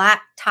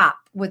laptop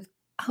with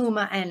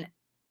Huma and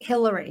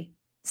Hillary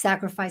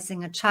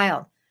sacrificing a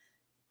child?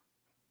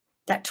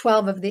 That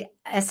 12 of the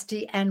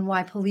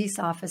SDNY police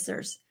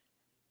officers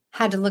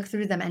had to look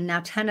through them, and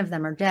now 10 of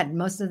them are dead.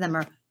 Most of them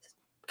are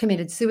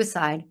committed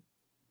suicide.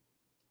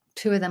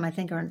 2 of them, I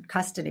think, are in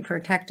custody,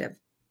 protective.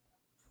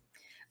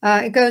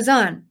 It goes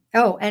on.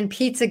 Oh, and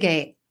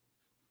Pizzagate.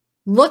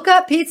 Look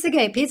up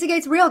Pizzagate.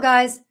 Pizzagate's real,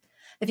 guys.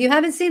 If you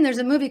haven't seen, there's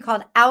a movie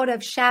called Out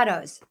of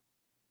Shadows.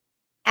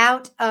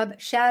 Out of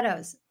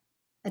Shadows.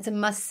 It's a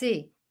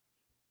must-see.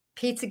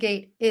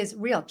 Pizzagate is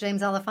real.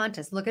 James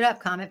Alefantis. Look it up.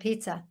 Comet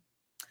Pizza.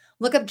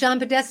 Look up John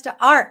Podesta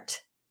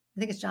art. I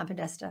think it's John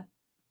Podesta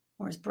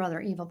or his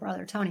brother, evil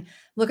brother, Tony.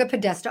 Look at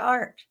Podesta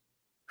art.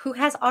 Who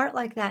has art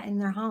like that in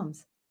their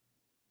homes?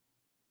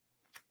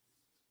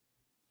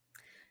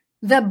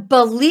 The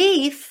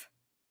belief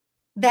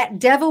that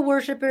devil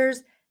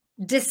worshipers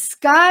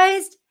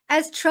disguised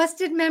as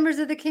trusted members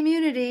of the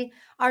community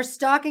are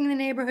stalking the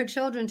neighborhood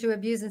children to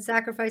abuse and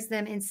sacrifice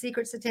them in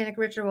secret satanic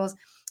rituals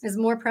is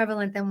more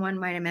prevalent than one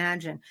might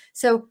imagine.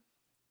 So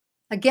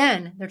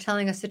again, they're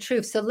telling us the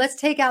truth. So let's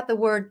take out the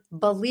word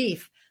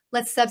belief.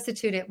 Let's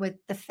substitute it with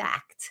the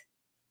fact.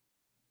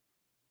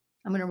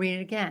 I'm going to read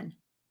it again.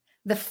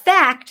 The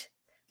fact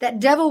that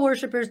devil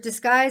worshipers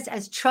disguised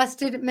as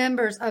trusted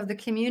members of the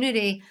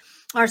community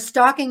are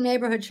stalking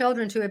neighborhood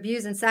children to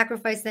abuse and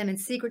sacrifice them in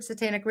secret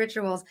satanic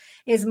rituals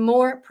is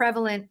more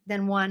prevalent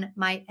than one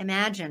might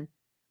imagine.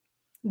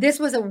 This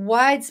was a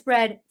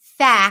widespread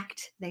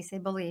fact, they say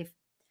belief,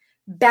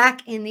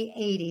 back in the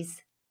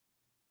 80s.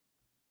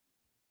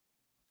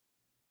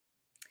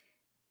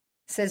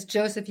 Says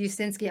Joseph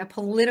Usinski, a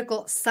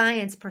political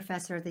science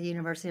professor at the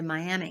University of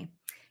Miami.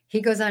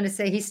 He goes on to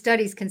say he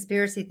studies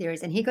conspiracy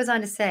theories, and he goes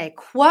on to say,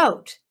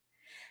 quote,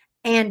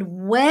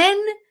 and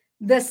when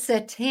the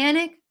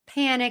satanic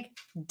panic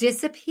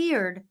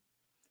disappeared,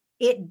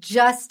 it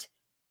just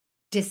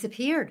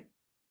disappeared.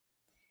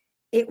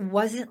 it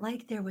wasn't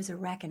like there was a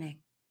reckoning.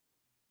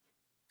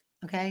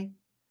 Okay?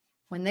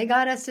 When they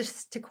got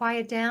us to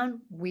quiet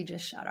down, we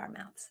just shut our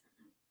mouths.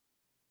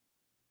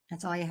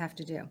 That's all you have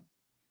to do.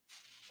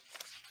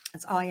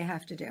 That's all you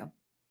have to do.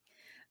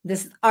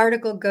 This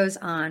article goes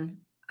on.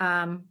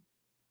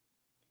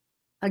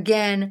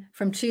 Again,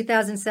 from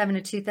 2007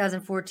 to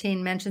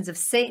 2014, mentions of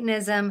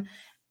Satanism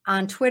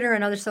on Twitter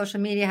and other social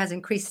media has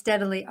increased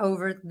steadily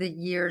over the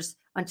years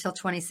until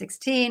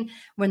 2016,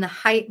 when the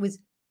height was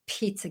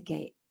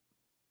Pizzagate.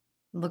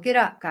 Look it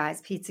up,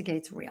 guys.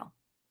 Pizzagate's real.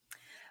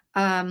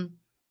 An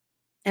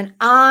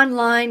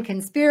online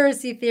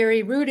conspiracy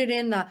theory rooted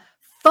in the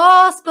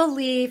false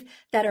belief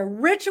that a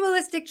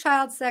ritualistic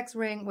child sex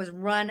ring was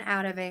run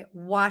out of a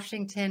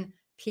Washington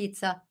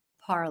pizza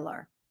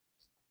parlor.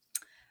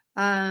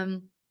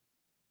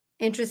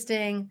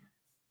 Interesting.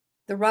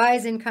 The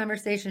rise in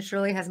conversation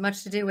surely has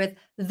much to do with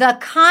the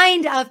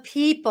kind of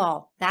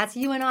people, that's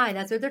you and I,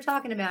 that's what they're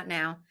talking about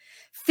now,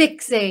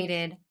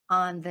 fixated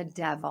on the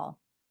devil.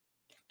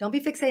 Don't be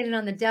fixated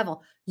on the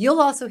devil.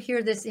 You'll also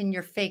hear this in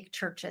your fake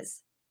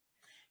churches.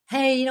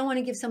 Hey, you don't want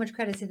to give so much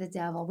credit to the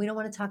devil. We don't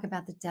want to talk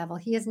about the devil.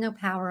 He has no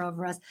power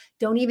over us.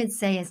 Don't even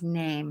say his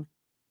name.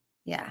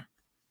 Yeah.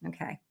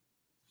 Okay.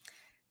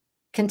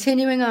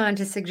 Continuing on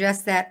to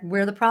suggest that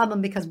we're the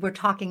problem because we're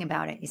talking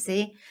about it. You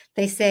see,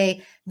 they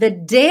say the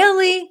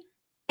daily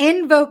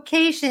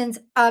invocations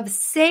of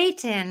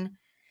Satan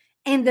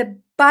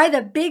by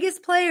the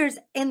biggest players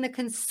in the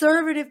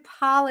conservative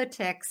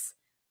politics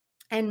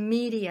and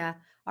media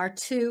are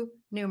too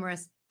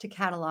numerous to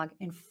catalog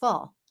in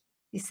full.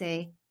 You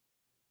see,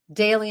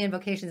 daily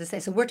invocations of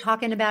Satan. So we're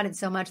talking about it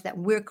so much that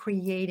we're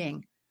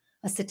creating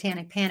a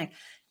satanic panic.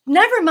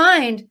 Never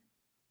mind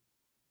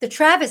the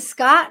Travis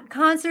Scott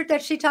concert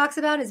that she talks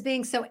about as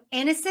being so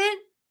innocent.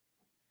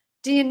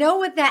 Do you know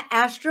what that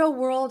astro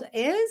world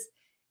is?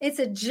 It's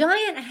a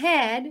giant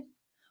head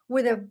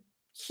with a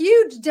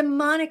huge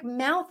demonic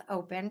mouth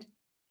opened.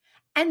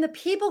 And the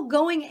people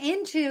going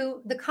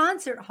into the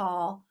concert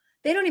hall,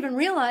 they don't even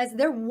realize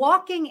they're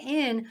walking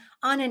in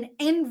on an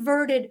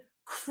inverted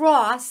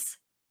cross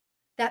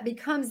that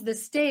becomes the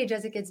stage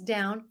as it gets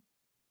down.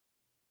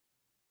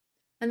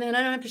 And then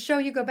I don't have to show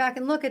you, go back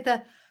and look at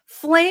the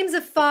flames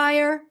of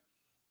fire,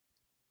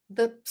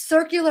 the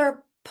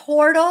circular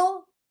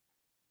portal.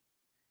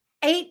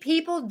 8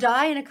 people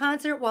die in a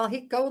concert while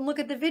go and look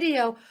at the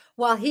video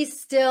while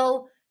he's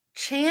still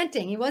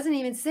chanting. He wasn't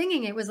even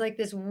singing. It was like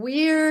this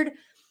weird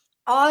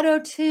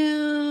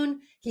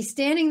auto-tune. He's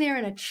standing there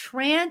in a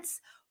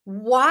trance,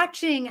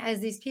 watching as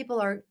these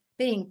people are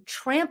being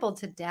trampled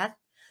to death.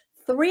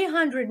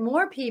 300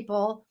 more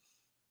people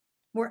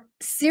were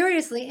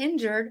seriously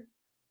injured.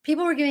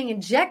 People were getting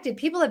injected.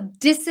 People have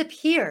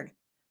disappeared.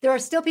 There are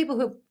still people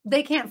who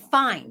they can't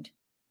find.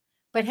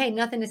 But hey,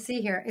 nothing to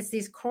see here. It's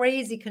these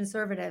crazy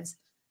conservatives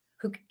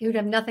who'd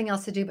have nothing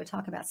else to do but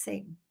talk about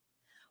Satan.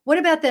 What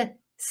about the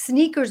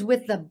sneakers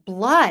with the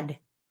blood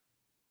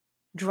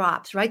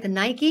drops, right? The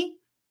Nike?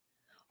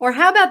 Or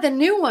how about the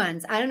new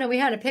ones? I don't know. We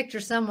had a picture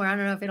somewhere. I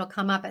don't know if it'll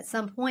come up at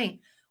some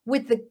point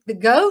with the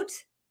goat.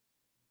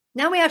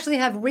 Now we actually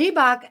have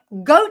Reebok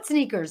goat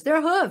sneakers.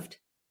 They're hooved.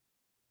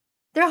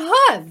 They're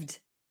hooved.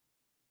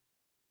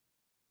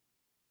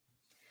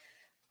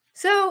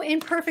 So in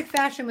perfect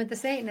fashion with the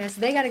Satanists,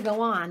 they got to go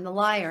on. The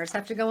liars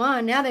have to go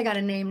on. Now they got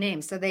to name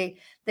names. So they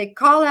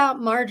call out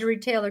Marjorie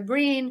Taylor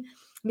Greene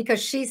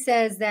because she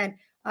says that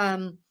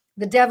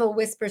the devil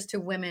whispers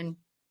to women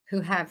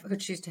who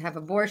choose to have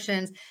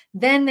abortions.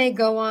 Then they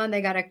go on.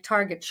 They got to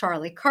target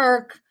Charlie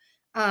Kirk,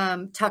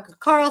 Tucker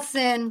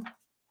Carlson.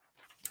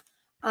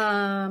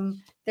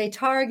 They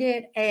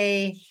target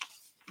a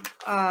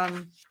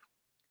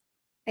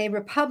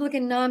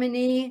Republican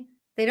nominee.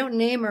 They don't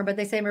name her, but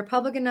they say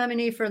Republican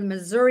nominee for the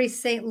Missouri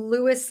St.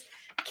 Louis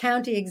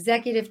County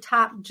executive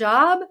top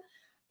job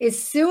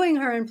is suing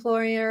her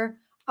employer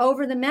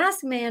over the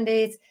mask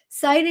mandates,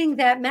 citing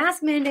that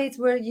mask mandates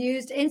were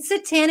used in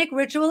satanic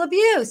ritual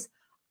abuse.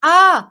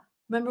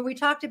 Remember we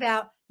talked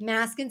about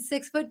mask and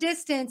 6-foot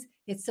distance.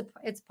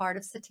 It's part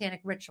of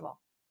satanic ritual.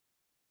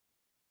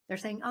 They're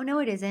saying, oh, no,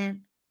 it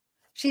isn't.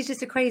 She's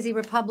just a crazy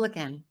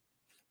Republican.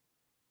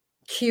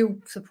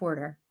 Q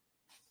supporter.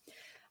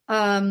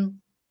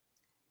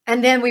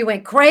 And then we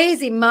went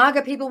crazy.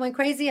 MAGA people went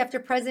crazy after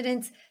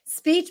president's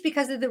speech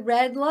because of the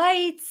red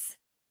lights.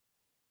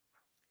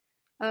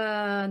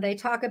 They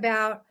talk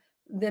about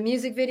the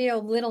music video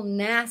Little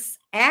Nas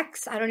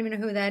X. I don't even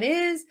know who that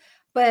is.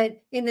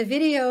 But in the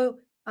video,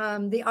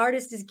 the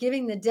artist is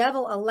giving the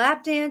devil a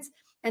lap dance,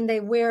 and they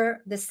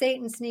wear the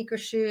Satan sneaker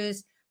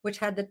shoes, which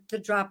had the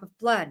drop of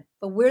blood.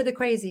 But we're the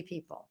crazy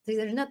people.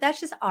 That's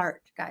just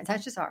art, guys.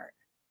 That's just art.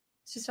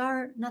 It's just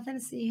art. Nothing to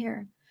see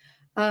here.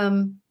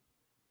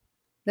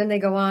 Then they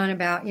go on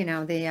about,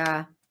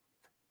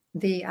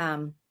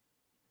 the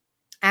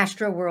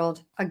astro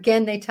world.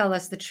 Again, they tell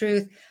us the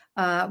truth.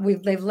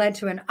 They've led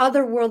to an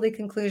otherworldly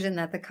conclusion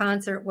that the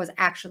concert was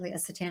actually a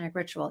satanic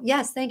ritual.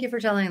 Yes, thank you for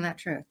telling that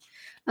truth.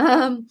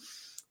 The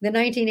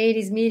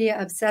 1980s media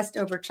obsessed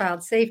over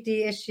child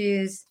safety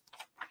issues.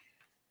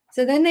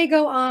 So then they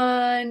go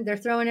on. They're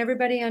throwing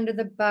everybody under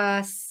the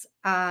bus.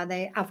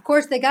 Of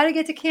course, they got to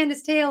get to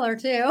Candace Taylor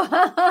too.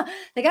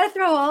 They got to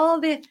throw all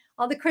the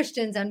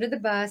Christians under the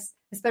bus,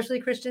 especially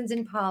Christians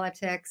in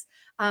politics.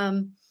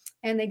 And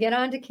they get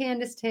on to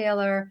Candace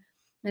Taylor,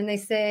 and they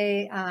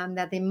say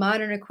that the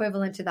modern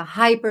equivalent to the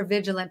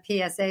hyper-vigilant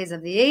PSAs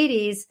of the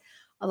 80s,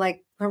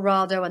 like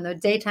Geraldo and the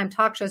daytime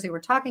talk shows who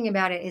were talking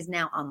about it, is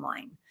now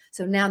online.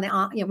 So now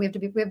we have to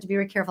be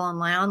very careful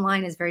online.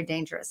 Online is very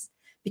dangerous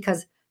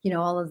because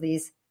all of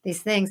these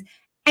things.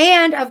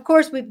 And of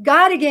course, we've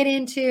got to get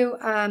into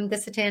the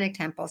Satanic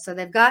Temple. So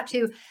they've got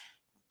to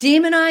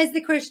demonize the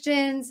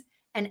Christians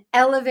and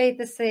elevate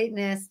the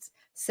Satanists.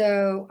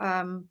 So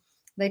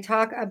they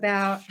talk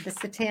about the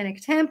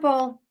Satanic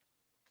Temple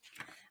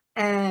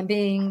and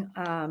being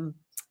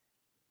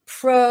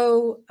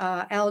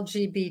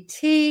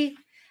pro-LGBT.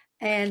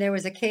 And there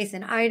was a case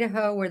in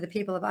Idaho where the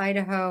people of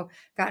Idaho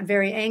got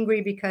very angry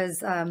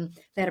because they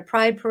had a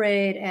pride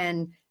parade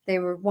and they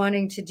were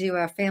wanting to do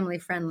a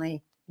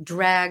family-friendly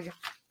drag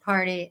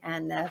party.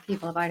 And the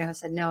people of Idaho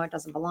said, no, it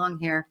doesn't belong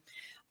here.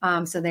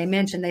 So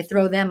they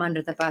throw them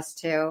under the bus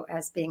too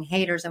as being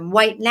haters and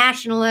white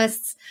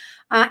nationalists,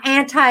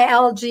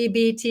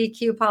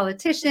 anti-LGBTQ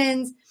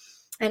politicians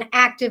and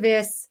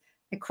activists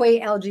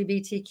equate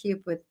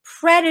LGBTQ with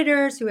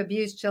predators who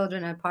abuse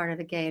children and part of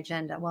the gay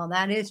agenda. Well,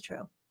 that is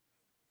true.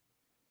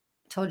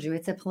 Told you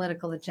it's a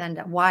political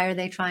agenda. Why are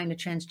they trying to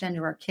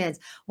transgender our kids?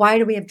 Why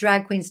do we have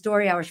drag queen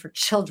story hours for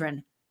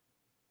children?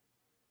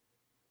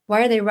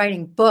 Why are they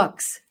writing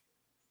books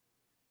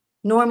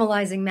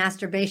normalizing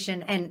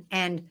masturbation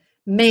and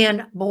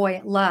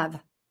man-boy love?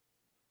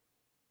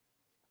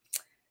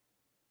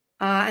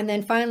 And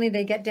then finally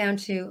they get down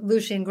to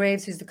Lucian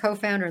Graves, who's the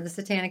co-founder of the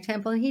Satanic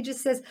Temple, and he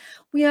just says,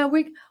 "Yeah,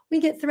 we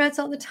get threats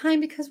all the time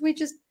because we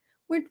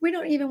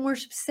don't even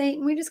worship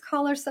Satan. We just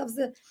call ourselves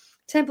the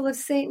Temple of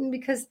Satan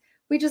because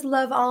we just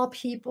love all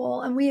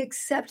people and we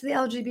accept the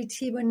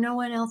LGBT when no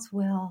one else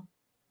will."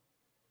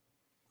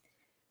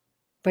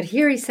 But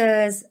here he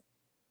says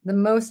the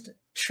most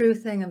true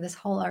thing of this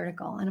whole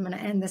article, and I'm going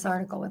to end this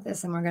article with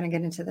this, and we're going to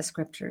get into the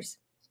scriptures.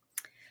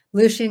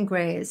 Lucian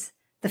Graves,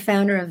 the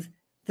founder of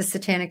the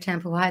Satanic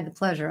Temple, who I had the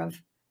pleasure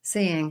of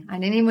seeing. I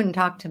didn't even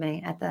talk to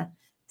me at the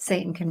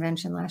Satan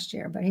convention last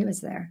year, but he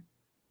was there,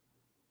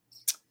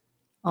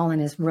 all in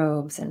his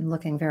robes and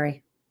looking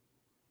very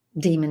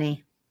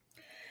demony.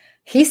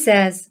 He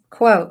says,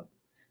 quote,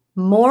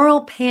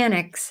 "Moral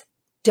panics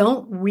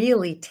don't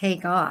really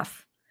take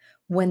off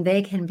when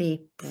they can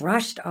be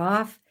brushed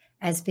off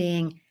as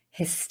being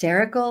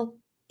hysterical,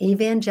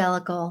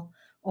 evangelical,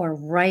 or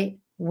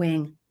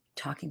right-wing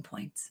talking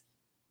points."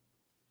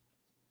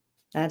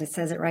 That it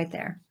says it right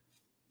there.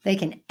 They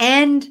can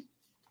end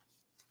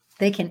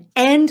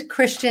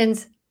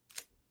Christians'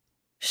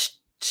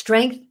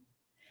 strength,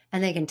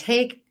 and they can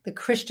take the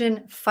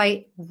Christian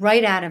fight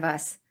right out of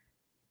us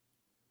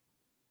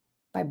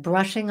by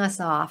brushing us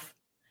off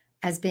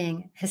as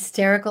being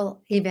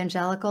hysterical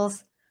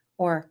evangelicals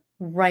or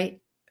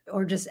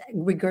just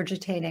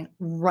regurgitating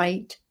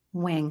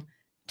right-wing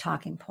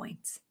talking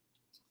points.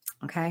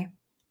 Okay?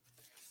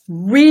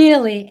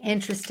 Really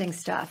interesting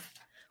stuff.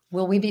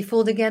 Will we be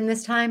fooled again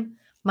this time?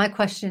 My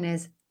question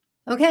is,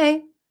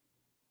 okay,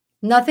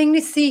 nothing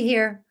to see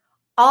here.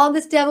 All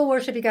this devil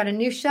worship. You got a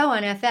new show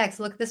on FX.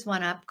 Look this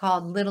one up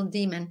called Little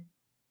Demon.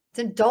 It's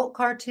an adult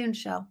cartoon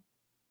show.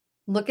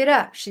 Look it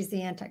up. She's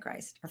the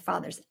Antichrist. Her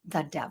father's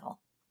the devil.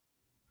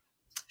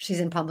 She's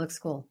in public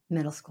school,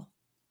 middle school,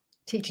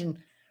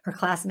 teaching her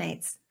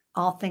classmates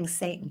all things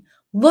Satan.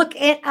 Look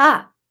it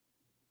up.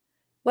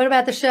 What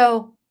about the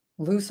show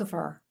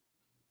Lucifer?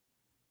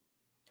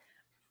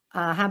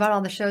 How about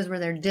all the shows where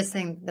they're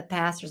dissing the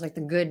pastors, like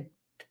The Good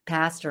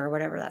Pastor or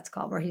whatever that's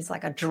called, where he's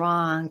like a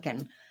drunk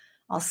and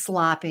all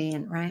sloppy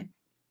and right?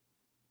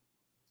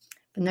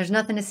 But there's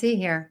nothing to see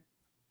here.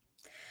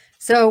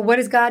 So what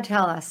does God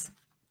tell us?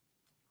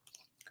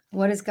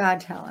 What does God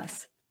tell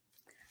us?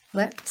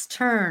 Let's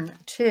turn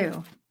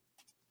to,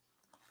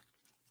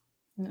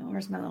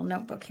 where's my little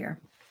notebook here?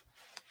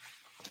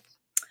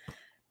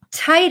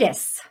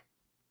 Titus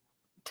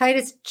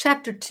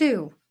chapter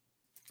 2,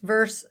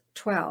 verse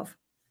 12.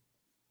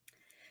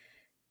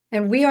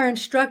 "And we are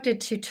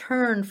instructed to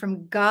turn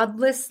from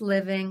godless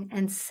living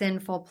and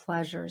sinful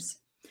pleasures.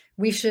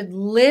 We should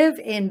live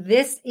in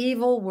this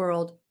evil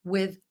world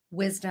with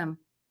wisdom,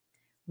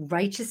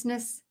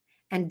 righteousness,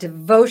 and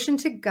devotion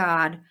to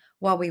God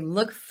while we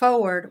look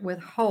forward with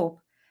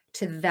hope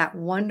to that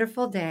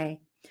wonderful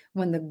day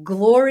when the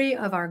glory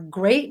of our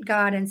great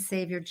God and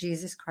Savior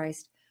Jesus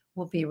Christ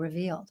will be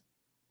revealed."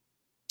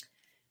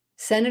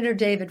 Senator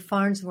David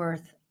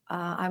Farnsworth,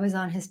 I was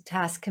on his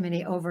task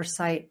committee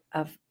oversight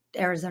of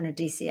Arizona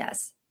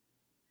DCS,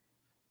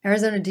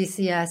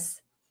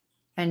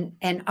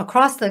 and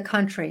across the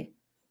country,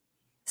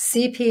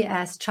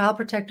 CPS, Child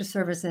Protective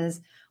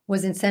Services,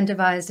 was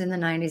incentivized in the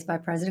 90s by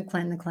President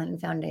Clinton, the Clinton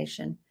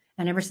Foundation.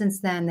 And ever since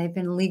then, they've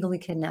been legally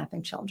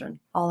kidnapping children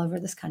all over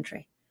this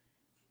country.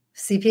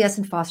 CPS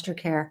and foster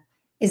care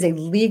is a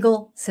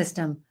legal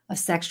system of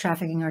sex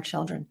trafficking our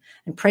children.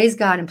 And praise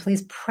God, and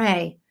please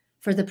pray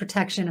for the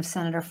protection of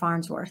Senator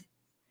Farnsworth,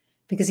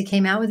 because he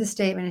came out with a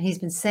statement and he's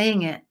been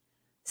saying it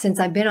since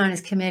I've been on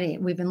his committee.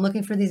 We've been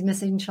looking for these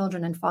missing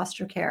children in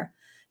foster care.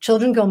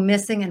 Children go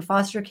missing in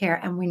foster care,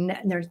 and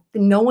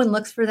no one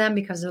looks for them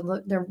because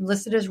they're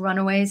listed as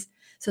runaways.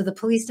 So the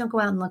police don't go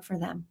out and look for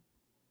them.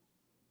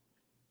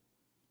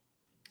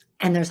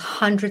 And there's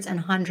hundreds and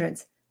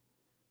hundreds.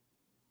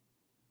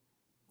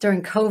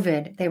 During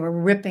COVID, they were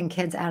ripping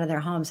kids out of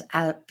their homes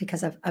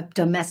because of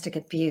domestic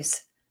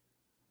abuse.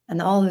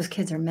 And all those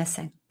kids are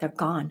missing. They're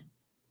gone.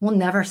 We'll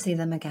never see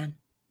them again.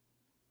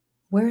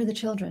 Where are the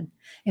children?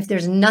 If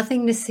there's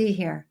nothing to see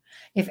here,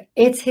 if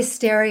it's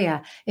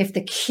hysteria, if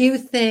the Q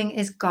thing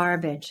is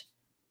garbage,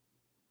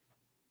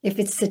 if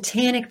it's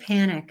satanic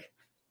panic,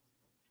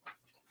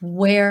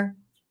 where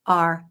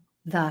are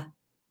the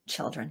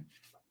children?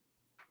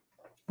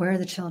 Where are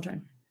the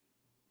children?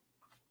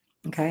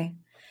 Okay.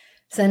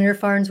 Senator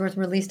Farnsworth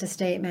released a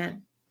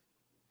statement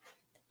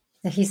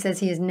that he says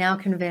he is now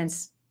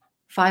convinced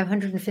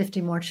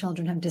 550 more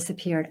children have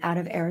disappeared out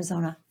of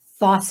Arizona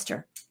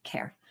foster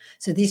care.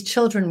 So these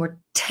children were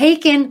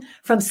taken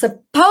from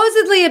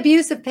supposedly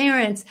abusive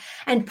parents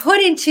and put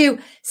into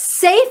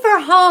safer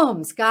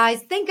homes.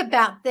 Guys, think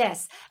about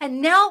this.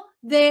 And now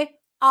they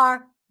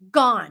are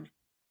gone.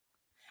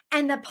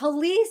 And the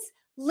police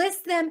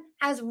list them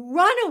as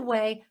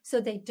runaway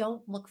so they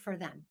don't look for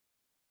them.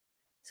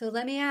 So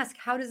let me ask,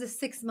 how does a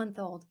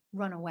 6-month-old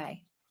run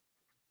away?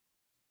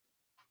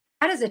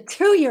 How does a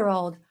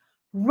 2-year-old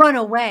run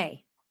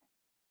away?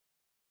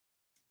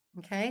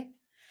 Okay.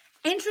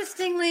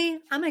 Interestingly,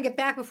 I'm going to get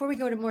back before we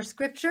go to more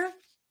scripture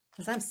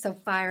because I'm so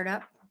fired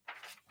up.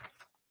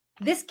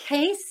 This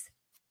case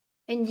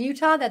in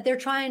Utah that they're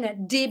trying to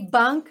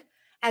debunk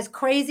as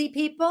crazy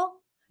people,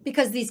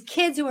 because these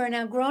kids who are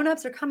now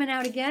grown-ups are coming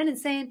out again and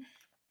saying,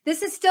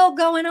 this is still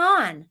going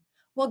on.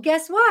 Well,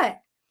 guess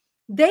what?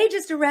 They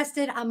just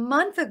arrested a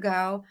month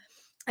ago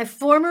a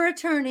former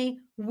attorney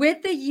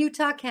with the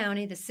Utah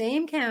County, the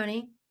same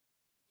county.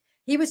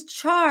 He was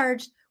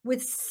charged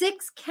with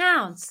 6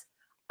 counts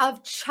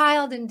of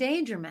child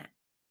endangerment.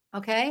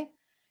 Okay?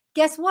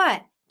 Guess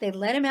what? They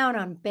let him out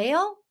on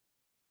bail.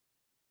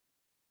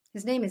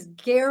 His name is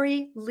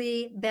Gary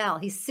Lee Bell.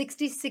 He's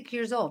 66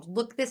 years old.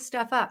 Look this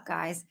stuff up,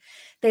 guys.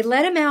 They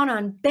let him out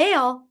on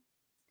bail,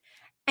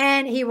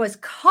 and he was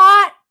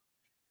caught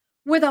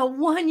with a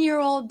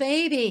 1-year-old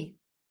baby.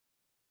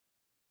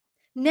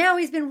 Now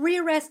he's been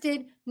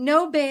rearrested,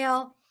 no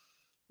bail,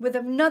 with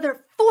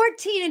another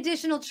 14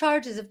 additional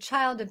charges of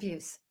child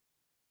abuse.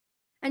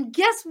 And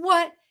guess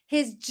what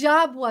his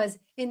job was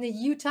in the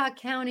Utah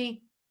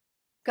County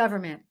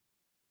government?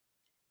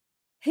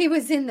 He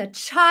was in the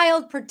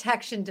Child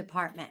Protection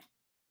Department.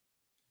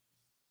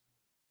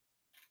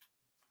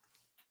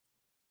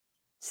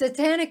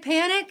 Satanic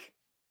panic?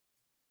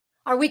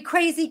 Are we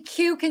crazy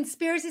Q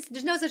conspiracies?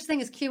 There's no such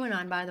thing as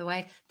QAnon, by the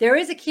way. There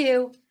is a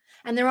Q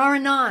and there are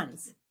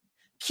anons.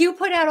 Q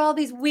put out all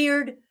these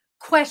weird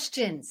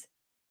questions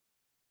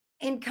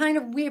and kind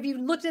of weird. If you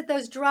looked at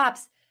those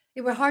drops,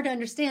 they were hard to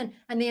understand.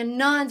 And the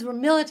anons were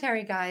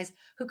military guys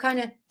who kind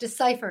of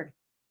deciphered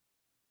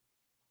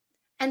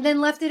and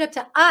then left it up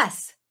to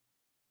us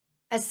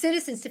as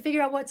citizens to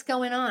figure out what's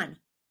going on.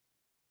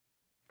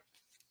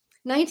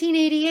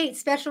 1988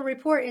 special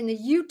report in the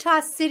Utah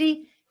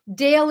City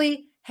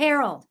Daily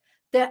Herald.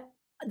 The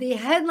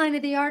headline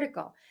of the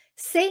article,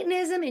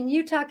 Satanism in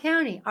Utah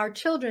County. Our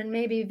children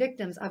may be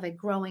victims of a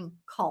growing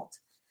cult.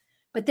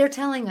 But they're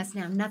telling us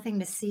now, nothing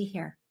to see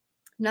here.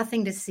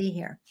 Nothing to see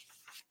here.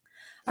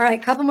 All right,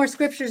 a couple more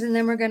scriptures and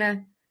then we're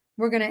gonna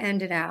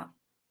end it out.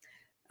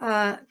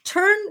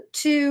 Turn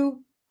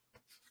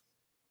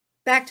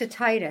back to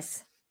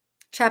Titus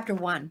chapter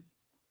 1.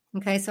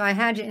 Okay, so I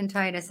had you in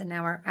Titus and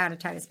now we're out of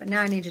Titus, but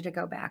now I need you to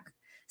go back.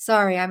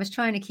 Sorry, I was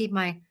trying to keep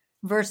my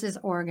verses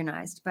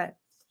organized, but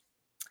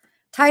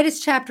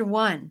Titus chapter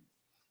 1,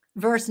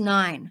 verse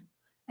 9.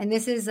 And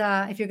this is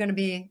if you're going to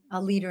be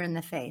a leader in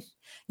the faith.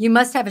 You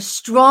must have a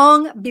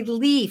strong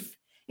belief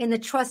in the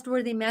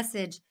trustworthy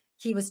message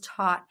he was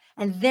taught,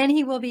 and then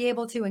he will be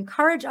able to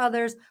encourage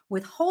others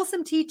with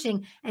wholesome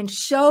teaching and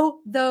show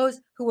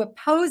those who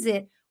oppose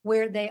it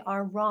where they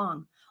are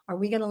wrong. Are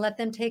we going to let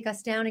them take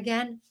us down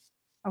again?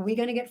 Are we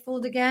going to get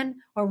fooled again?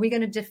 Or are we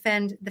going to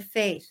defend the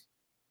faith?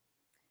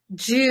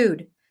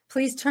 Jude.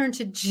 Please turn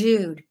to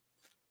Jude.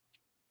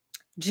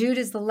 Jude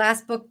is the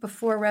last book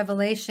before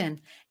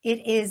Revelation.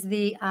 It is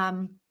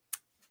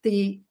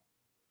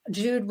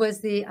Jude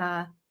was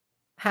the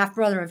half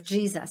brother of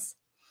Jesus.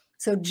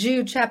 So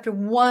Jude chapter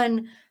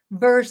 1,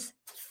 verse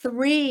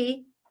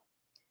 3.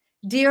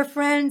 Dear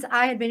friends,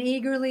 I had been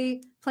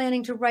eagerly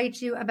planning to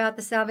write you about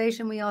the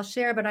salvation we all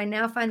share, but I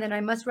now find that I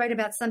must write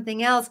about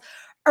something else,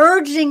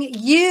 urging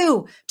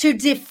you to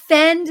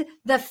defend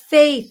the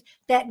faith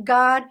that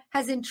God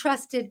has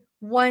entrusted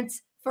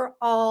once for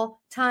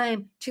all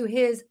time to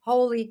his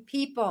holy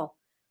people.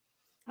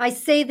 I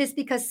say this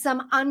because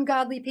some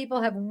ungodly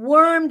people have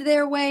wormed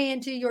their way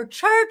into your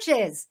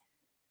churches,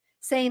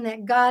 saying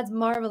that God's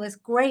marvelous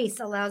grace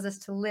allows us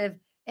to live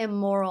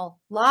immoral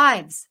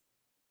lives.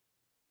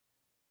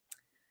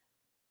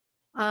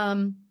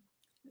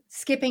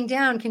 Skipping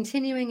down,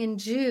 continuing in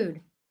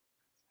Jude,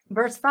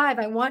 verse 5,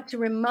 I want to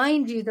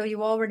remind you, though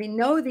you already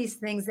know these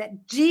things,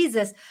 that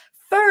Jesus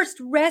first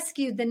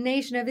rescued the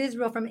nation of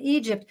Israel from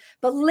Egypt,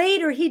 but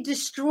later he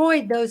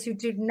destroyed those who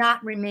did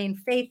not remain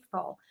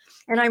faithful.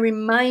 And I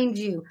remind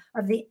you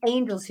of the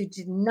angels who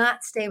did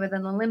not stay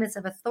within the limits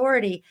of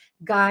authority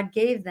God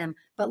gave them,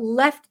 but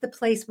left the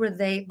place where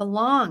they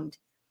belonged.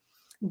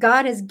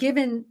 God has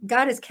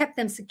kept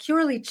them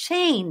securely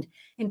chained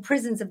in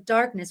prisons of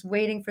darkness,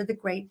 waiting for the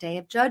great day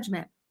of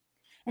judgment.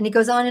 And he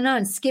goes on and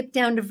on. Skip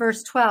down to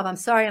verse 12. I'm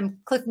sorry, I'm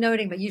cliff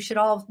noting, but you should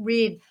all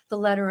read the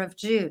letter of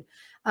Jude.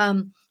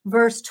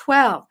 Verse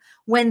 12,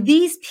 when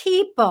these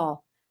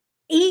people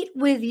eat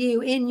with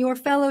you in your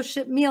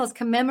fellowship meals,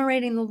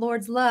 commemorating the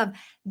Lord's love,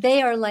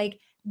 they are like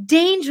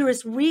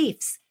dangerous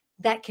reefs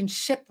that can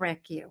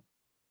shipwreck you.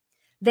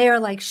 They are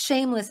like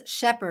shameless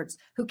shepherds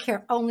who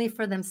care only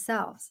for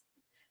themselves.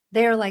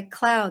 They are like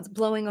clouds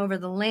blowing over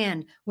the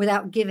land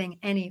without giving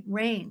any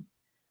rain.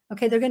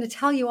 Okay, they're going to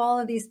tell you all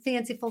of these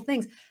fanciful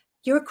things.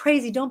 You're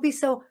crazy. Don't be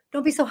so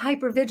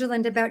hyper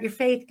vigilant about your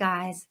faith,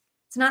 guys.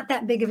 It's not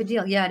that big of a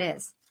deal. Yeah, it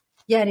is.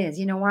 Yeah, it is.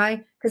 You know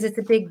why? Because it's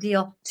a big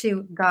deal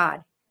to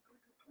God.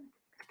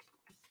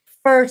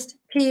 1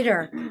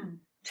 Peter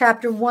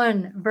chapter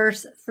 1,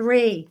 verse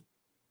 3.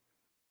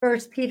 1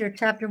 Peter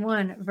chapter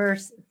 1,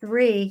 verse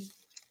 3.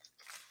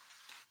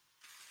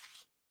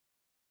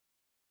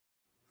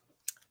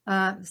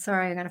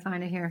 Sorry, I got to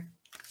find it here.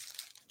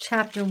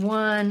 Chapter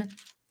 1,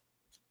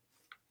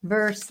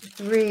 verse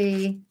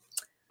 3.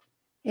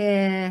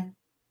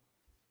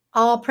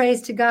 All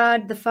praise to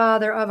God, the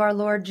Father of our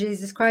Lord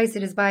Jesus Christ.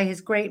 It is by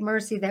his great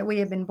mercy that we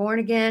have been born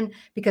again,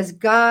 because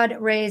God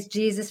raised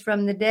Jesus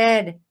from the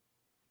dead.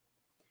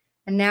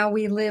 And now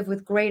we live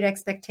with great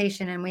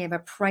expectation, and we have a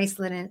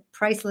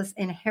priceless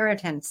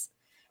inheritance,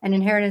 an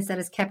inheritance that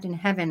is kept in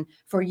heaven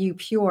for you,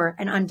 pure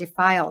and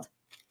undefiled.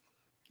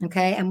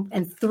 Okay,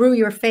 and through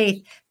your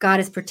faith, God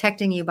is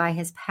protecting you by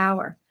his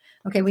power.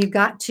 Okay, we've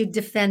got to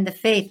defend the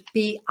faith.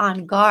 Be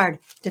on guard.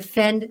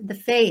 Defend the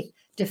faith.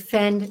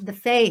 Defend the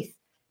faith.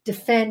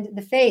 Defend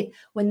the faith.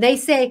 When they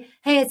say,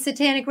 hey, it's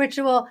satanic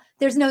ritual,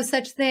 there's no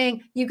such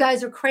thing, you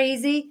guys are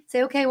crazy,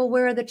 say, okay, well,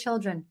 where are the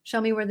children? Show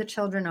me where the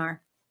children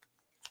are.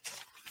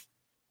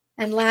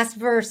 And last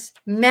verse,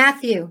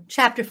 Matthew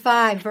chapter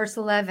 5, verse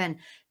 11.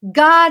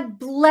 God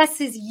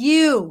blesses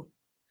you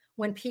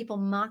when people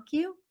mock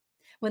you,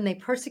 when they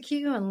persecute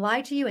you and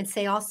lie to you and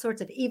say all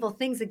sorts of evil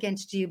things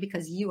against you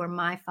because you are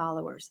my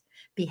followers.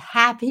 Be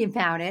happy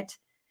about it.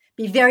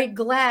 Be very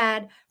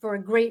glad, for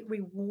a great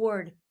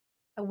reward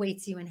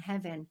awaits you in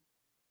heaven.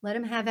 Let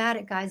them have at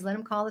it, guys. Let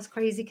them call us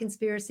crazy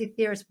conspiracy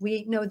theorists.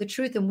 We know the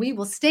truth, and we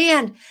will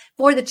stand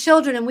for the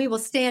children, and we will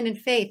stand in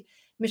faith.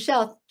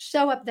 Michelle,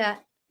 show up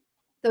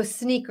those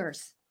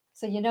sneakers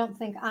so you don't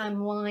think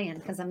I'm lying,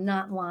 because I'm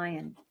not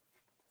lying.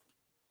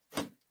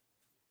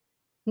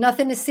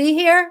 Nothing to see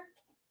here?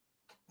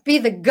 Be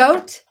the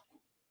goat?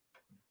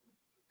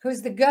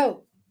 Who's the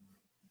goat?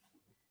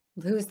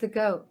 Who's the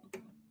goat?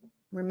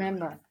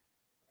 Remember,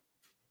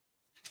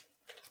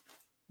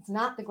 it's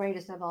not the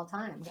greatest of all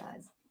time,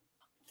 guys.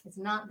 It's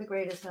not the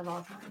greatest of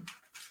all time.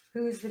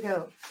 Who's the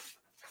goat?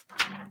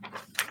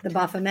 The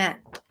Baphomet,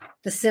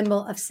 the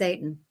symbol of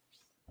Satan.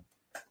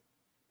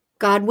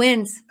 God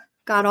wins.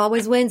 God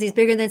always wins. He's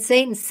bigger than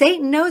Satan.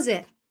 Satan knows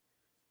it.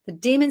 The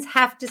demons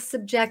have to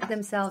subject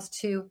themselves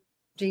to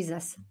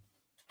Jesus.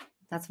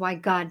 That's why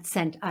God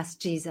sent us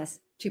Jesus,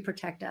 to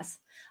protect us.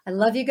 I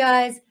love you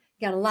guys.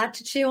 Got a lot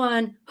to chew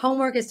on.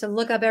 Homework is to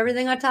look up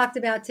everything I talked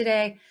about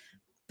today.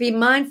 Be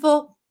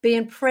mindful, be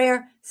in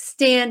prayer,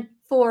 stand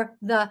for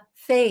the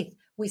faith.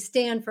 We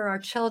stand for our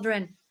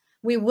children.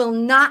 We will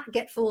not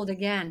get fooled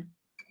again.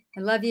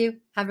 I love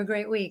you. Have a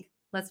great week.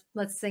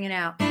 Let's sing it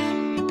out.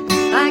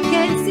 I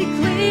can see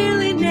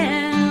clearly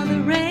now,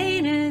 the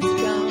rain is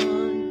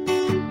gone.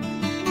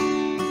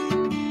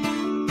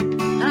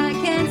 I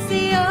can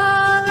see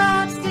all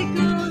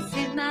obstacles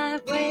in my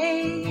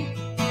way.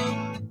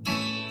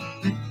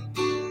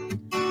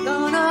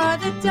 Gone are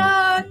the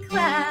dark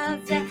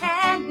clouds that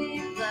had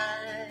me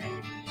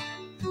blind.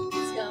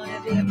 It's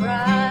gonna be a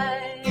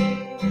bright,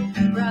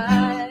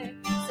 bright,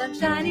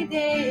 sunshiny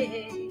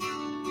day.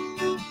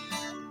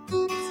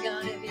 It's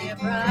gonna be a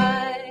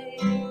bright,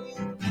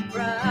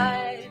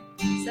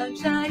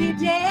 sunshiny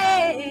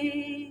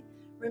day.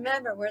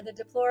 Remember, we're the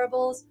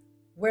deplorables.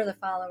 We're the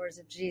followers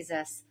of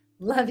Jesus.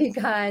 Love you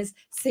guys.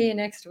 See you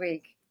next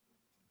week.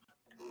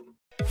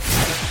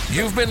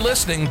 You've been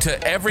listening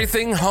to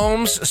Everything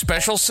Homes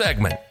special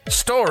segment,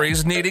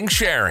 Stories Needing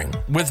Sharing,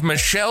 with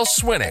Michelle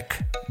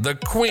Swinick, the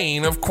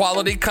queen of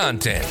quality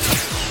content.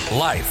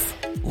 Life,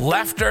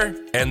 laughter,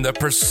 and the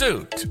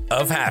pursuit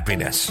of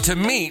happiness. To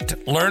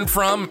meet, learn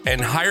from,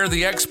 and hire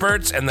the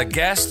experts and the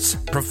guests,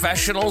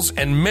 professionals,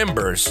 and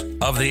members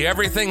of the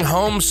Everything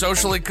Home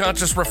Socially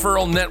Conscious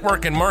Referral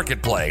Network and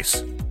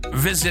Marketplace.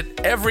 Visit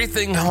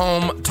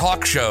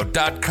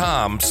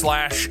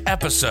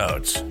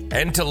everythinghometalkshow.com/episodes.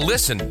 And to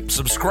listen,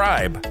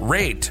 subscribe,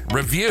 rate,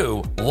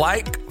 review,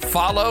 like,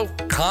 follow,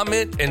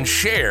 comment, and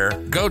share,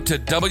 go to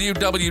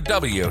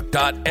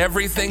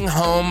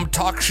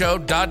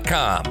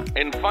www.everythinghometalkshow.com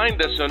and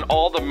find us on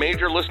all the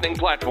major listening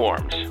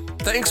platforms.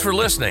 Thanks for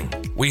listening.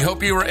 We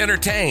hope you were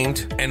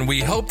entertained, and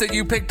we hope that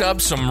you picked up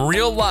some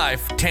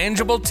real-life,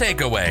 tangible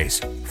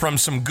takeaways from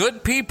some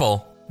good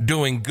people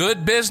doing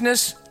good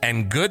business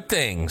and good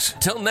things.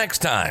 Till next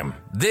time,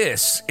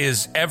 this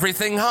is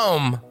Everything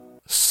Home,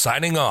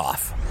 signing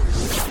off.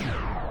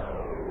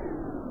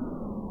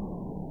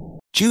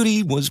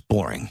 Judy was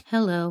boring.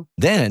 Hello.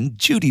 Then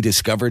Judy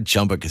discovered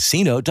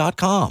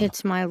ChumbaCasino.com.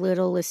 It's my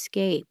little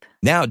escape.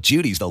 Now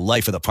Judy's the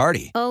life of the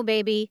party. Oh,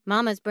 baby,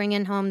 mama's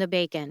bringing home the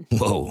bacon.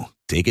 Whoa,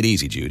 take it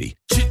easy, Judy.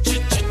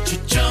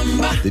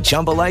 The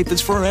Chumba life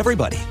is for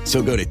everybody.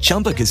 So go to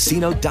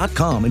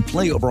ChumbaCasino.com and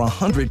play over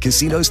 100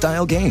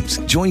 casino-style games.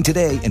 Join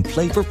today and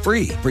play for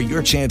free for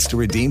your chance to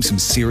redeem some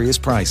serious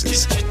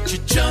prizes.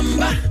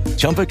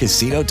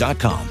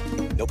 ChumbaCasino.com.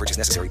 No purchase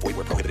necessary. Void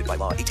where prohibited by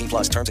law.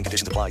 18+ terms and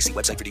conditions apply. See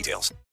website for details.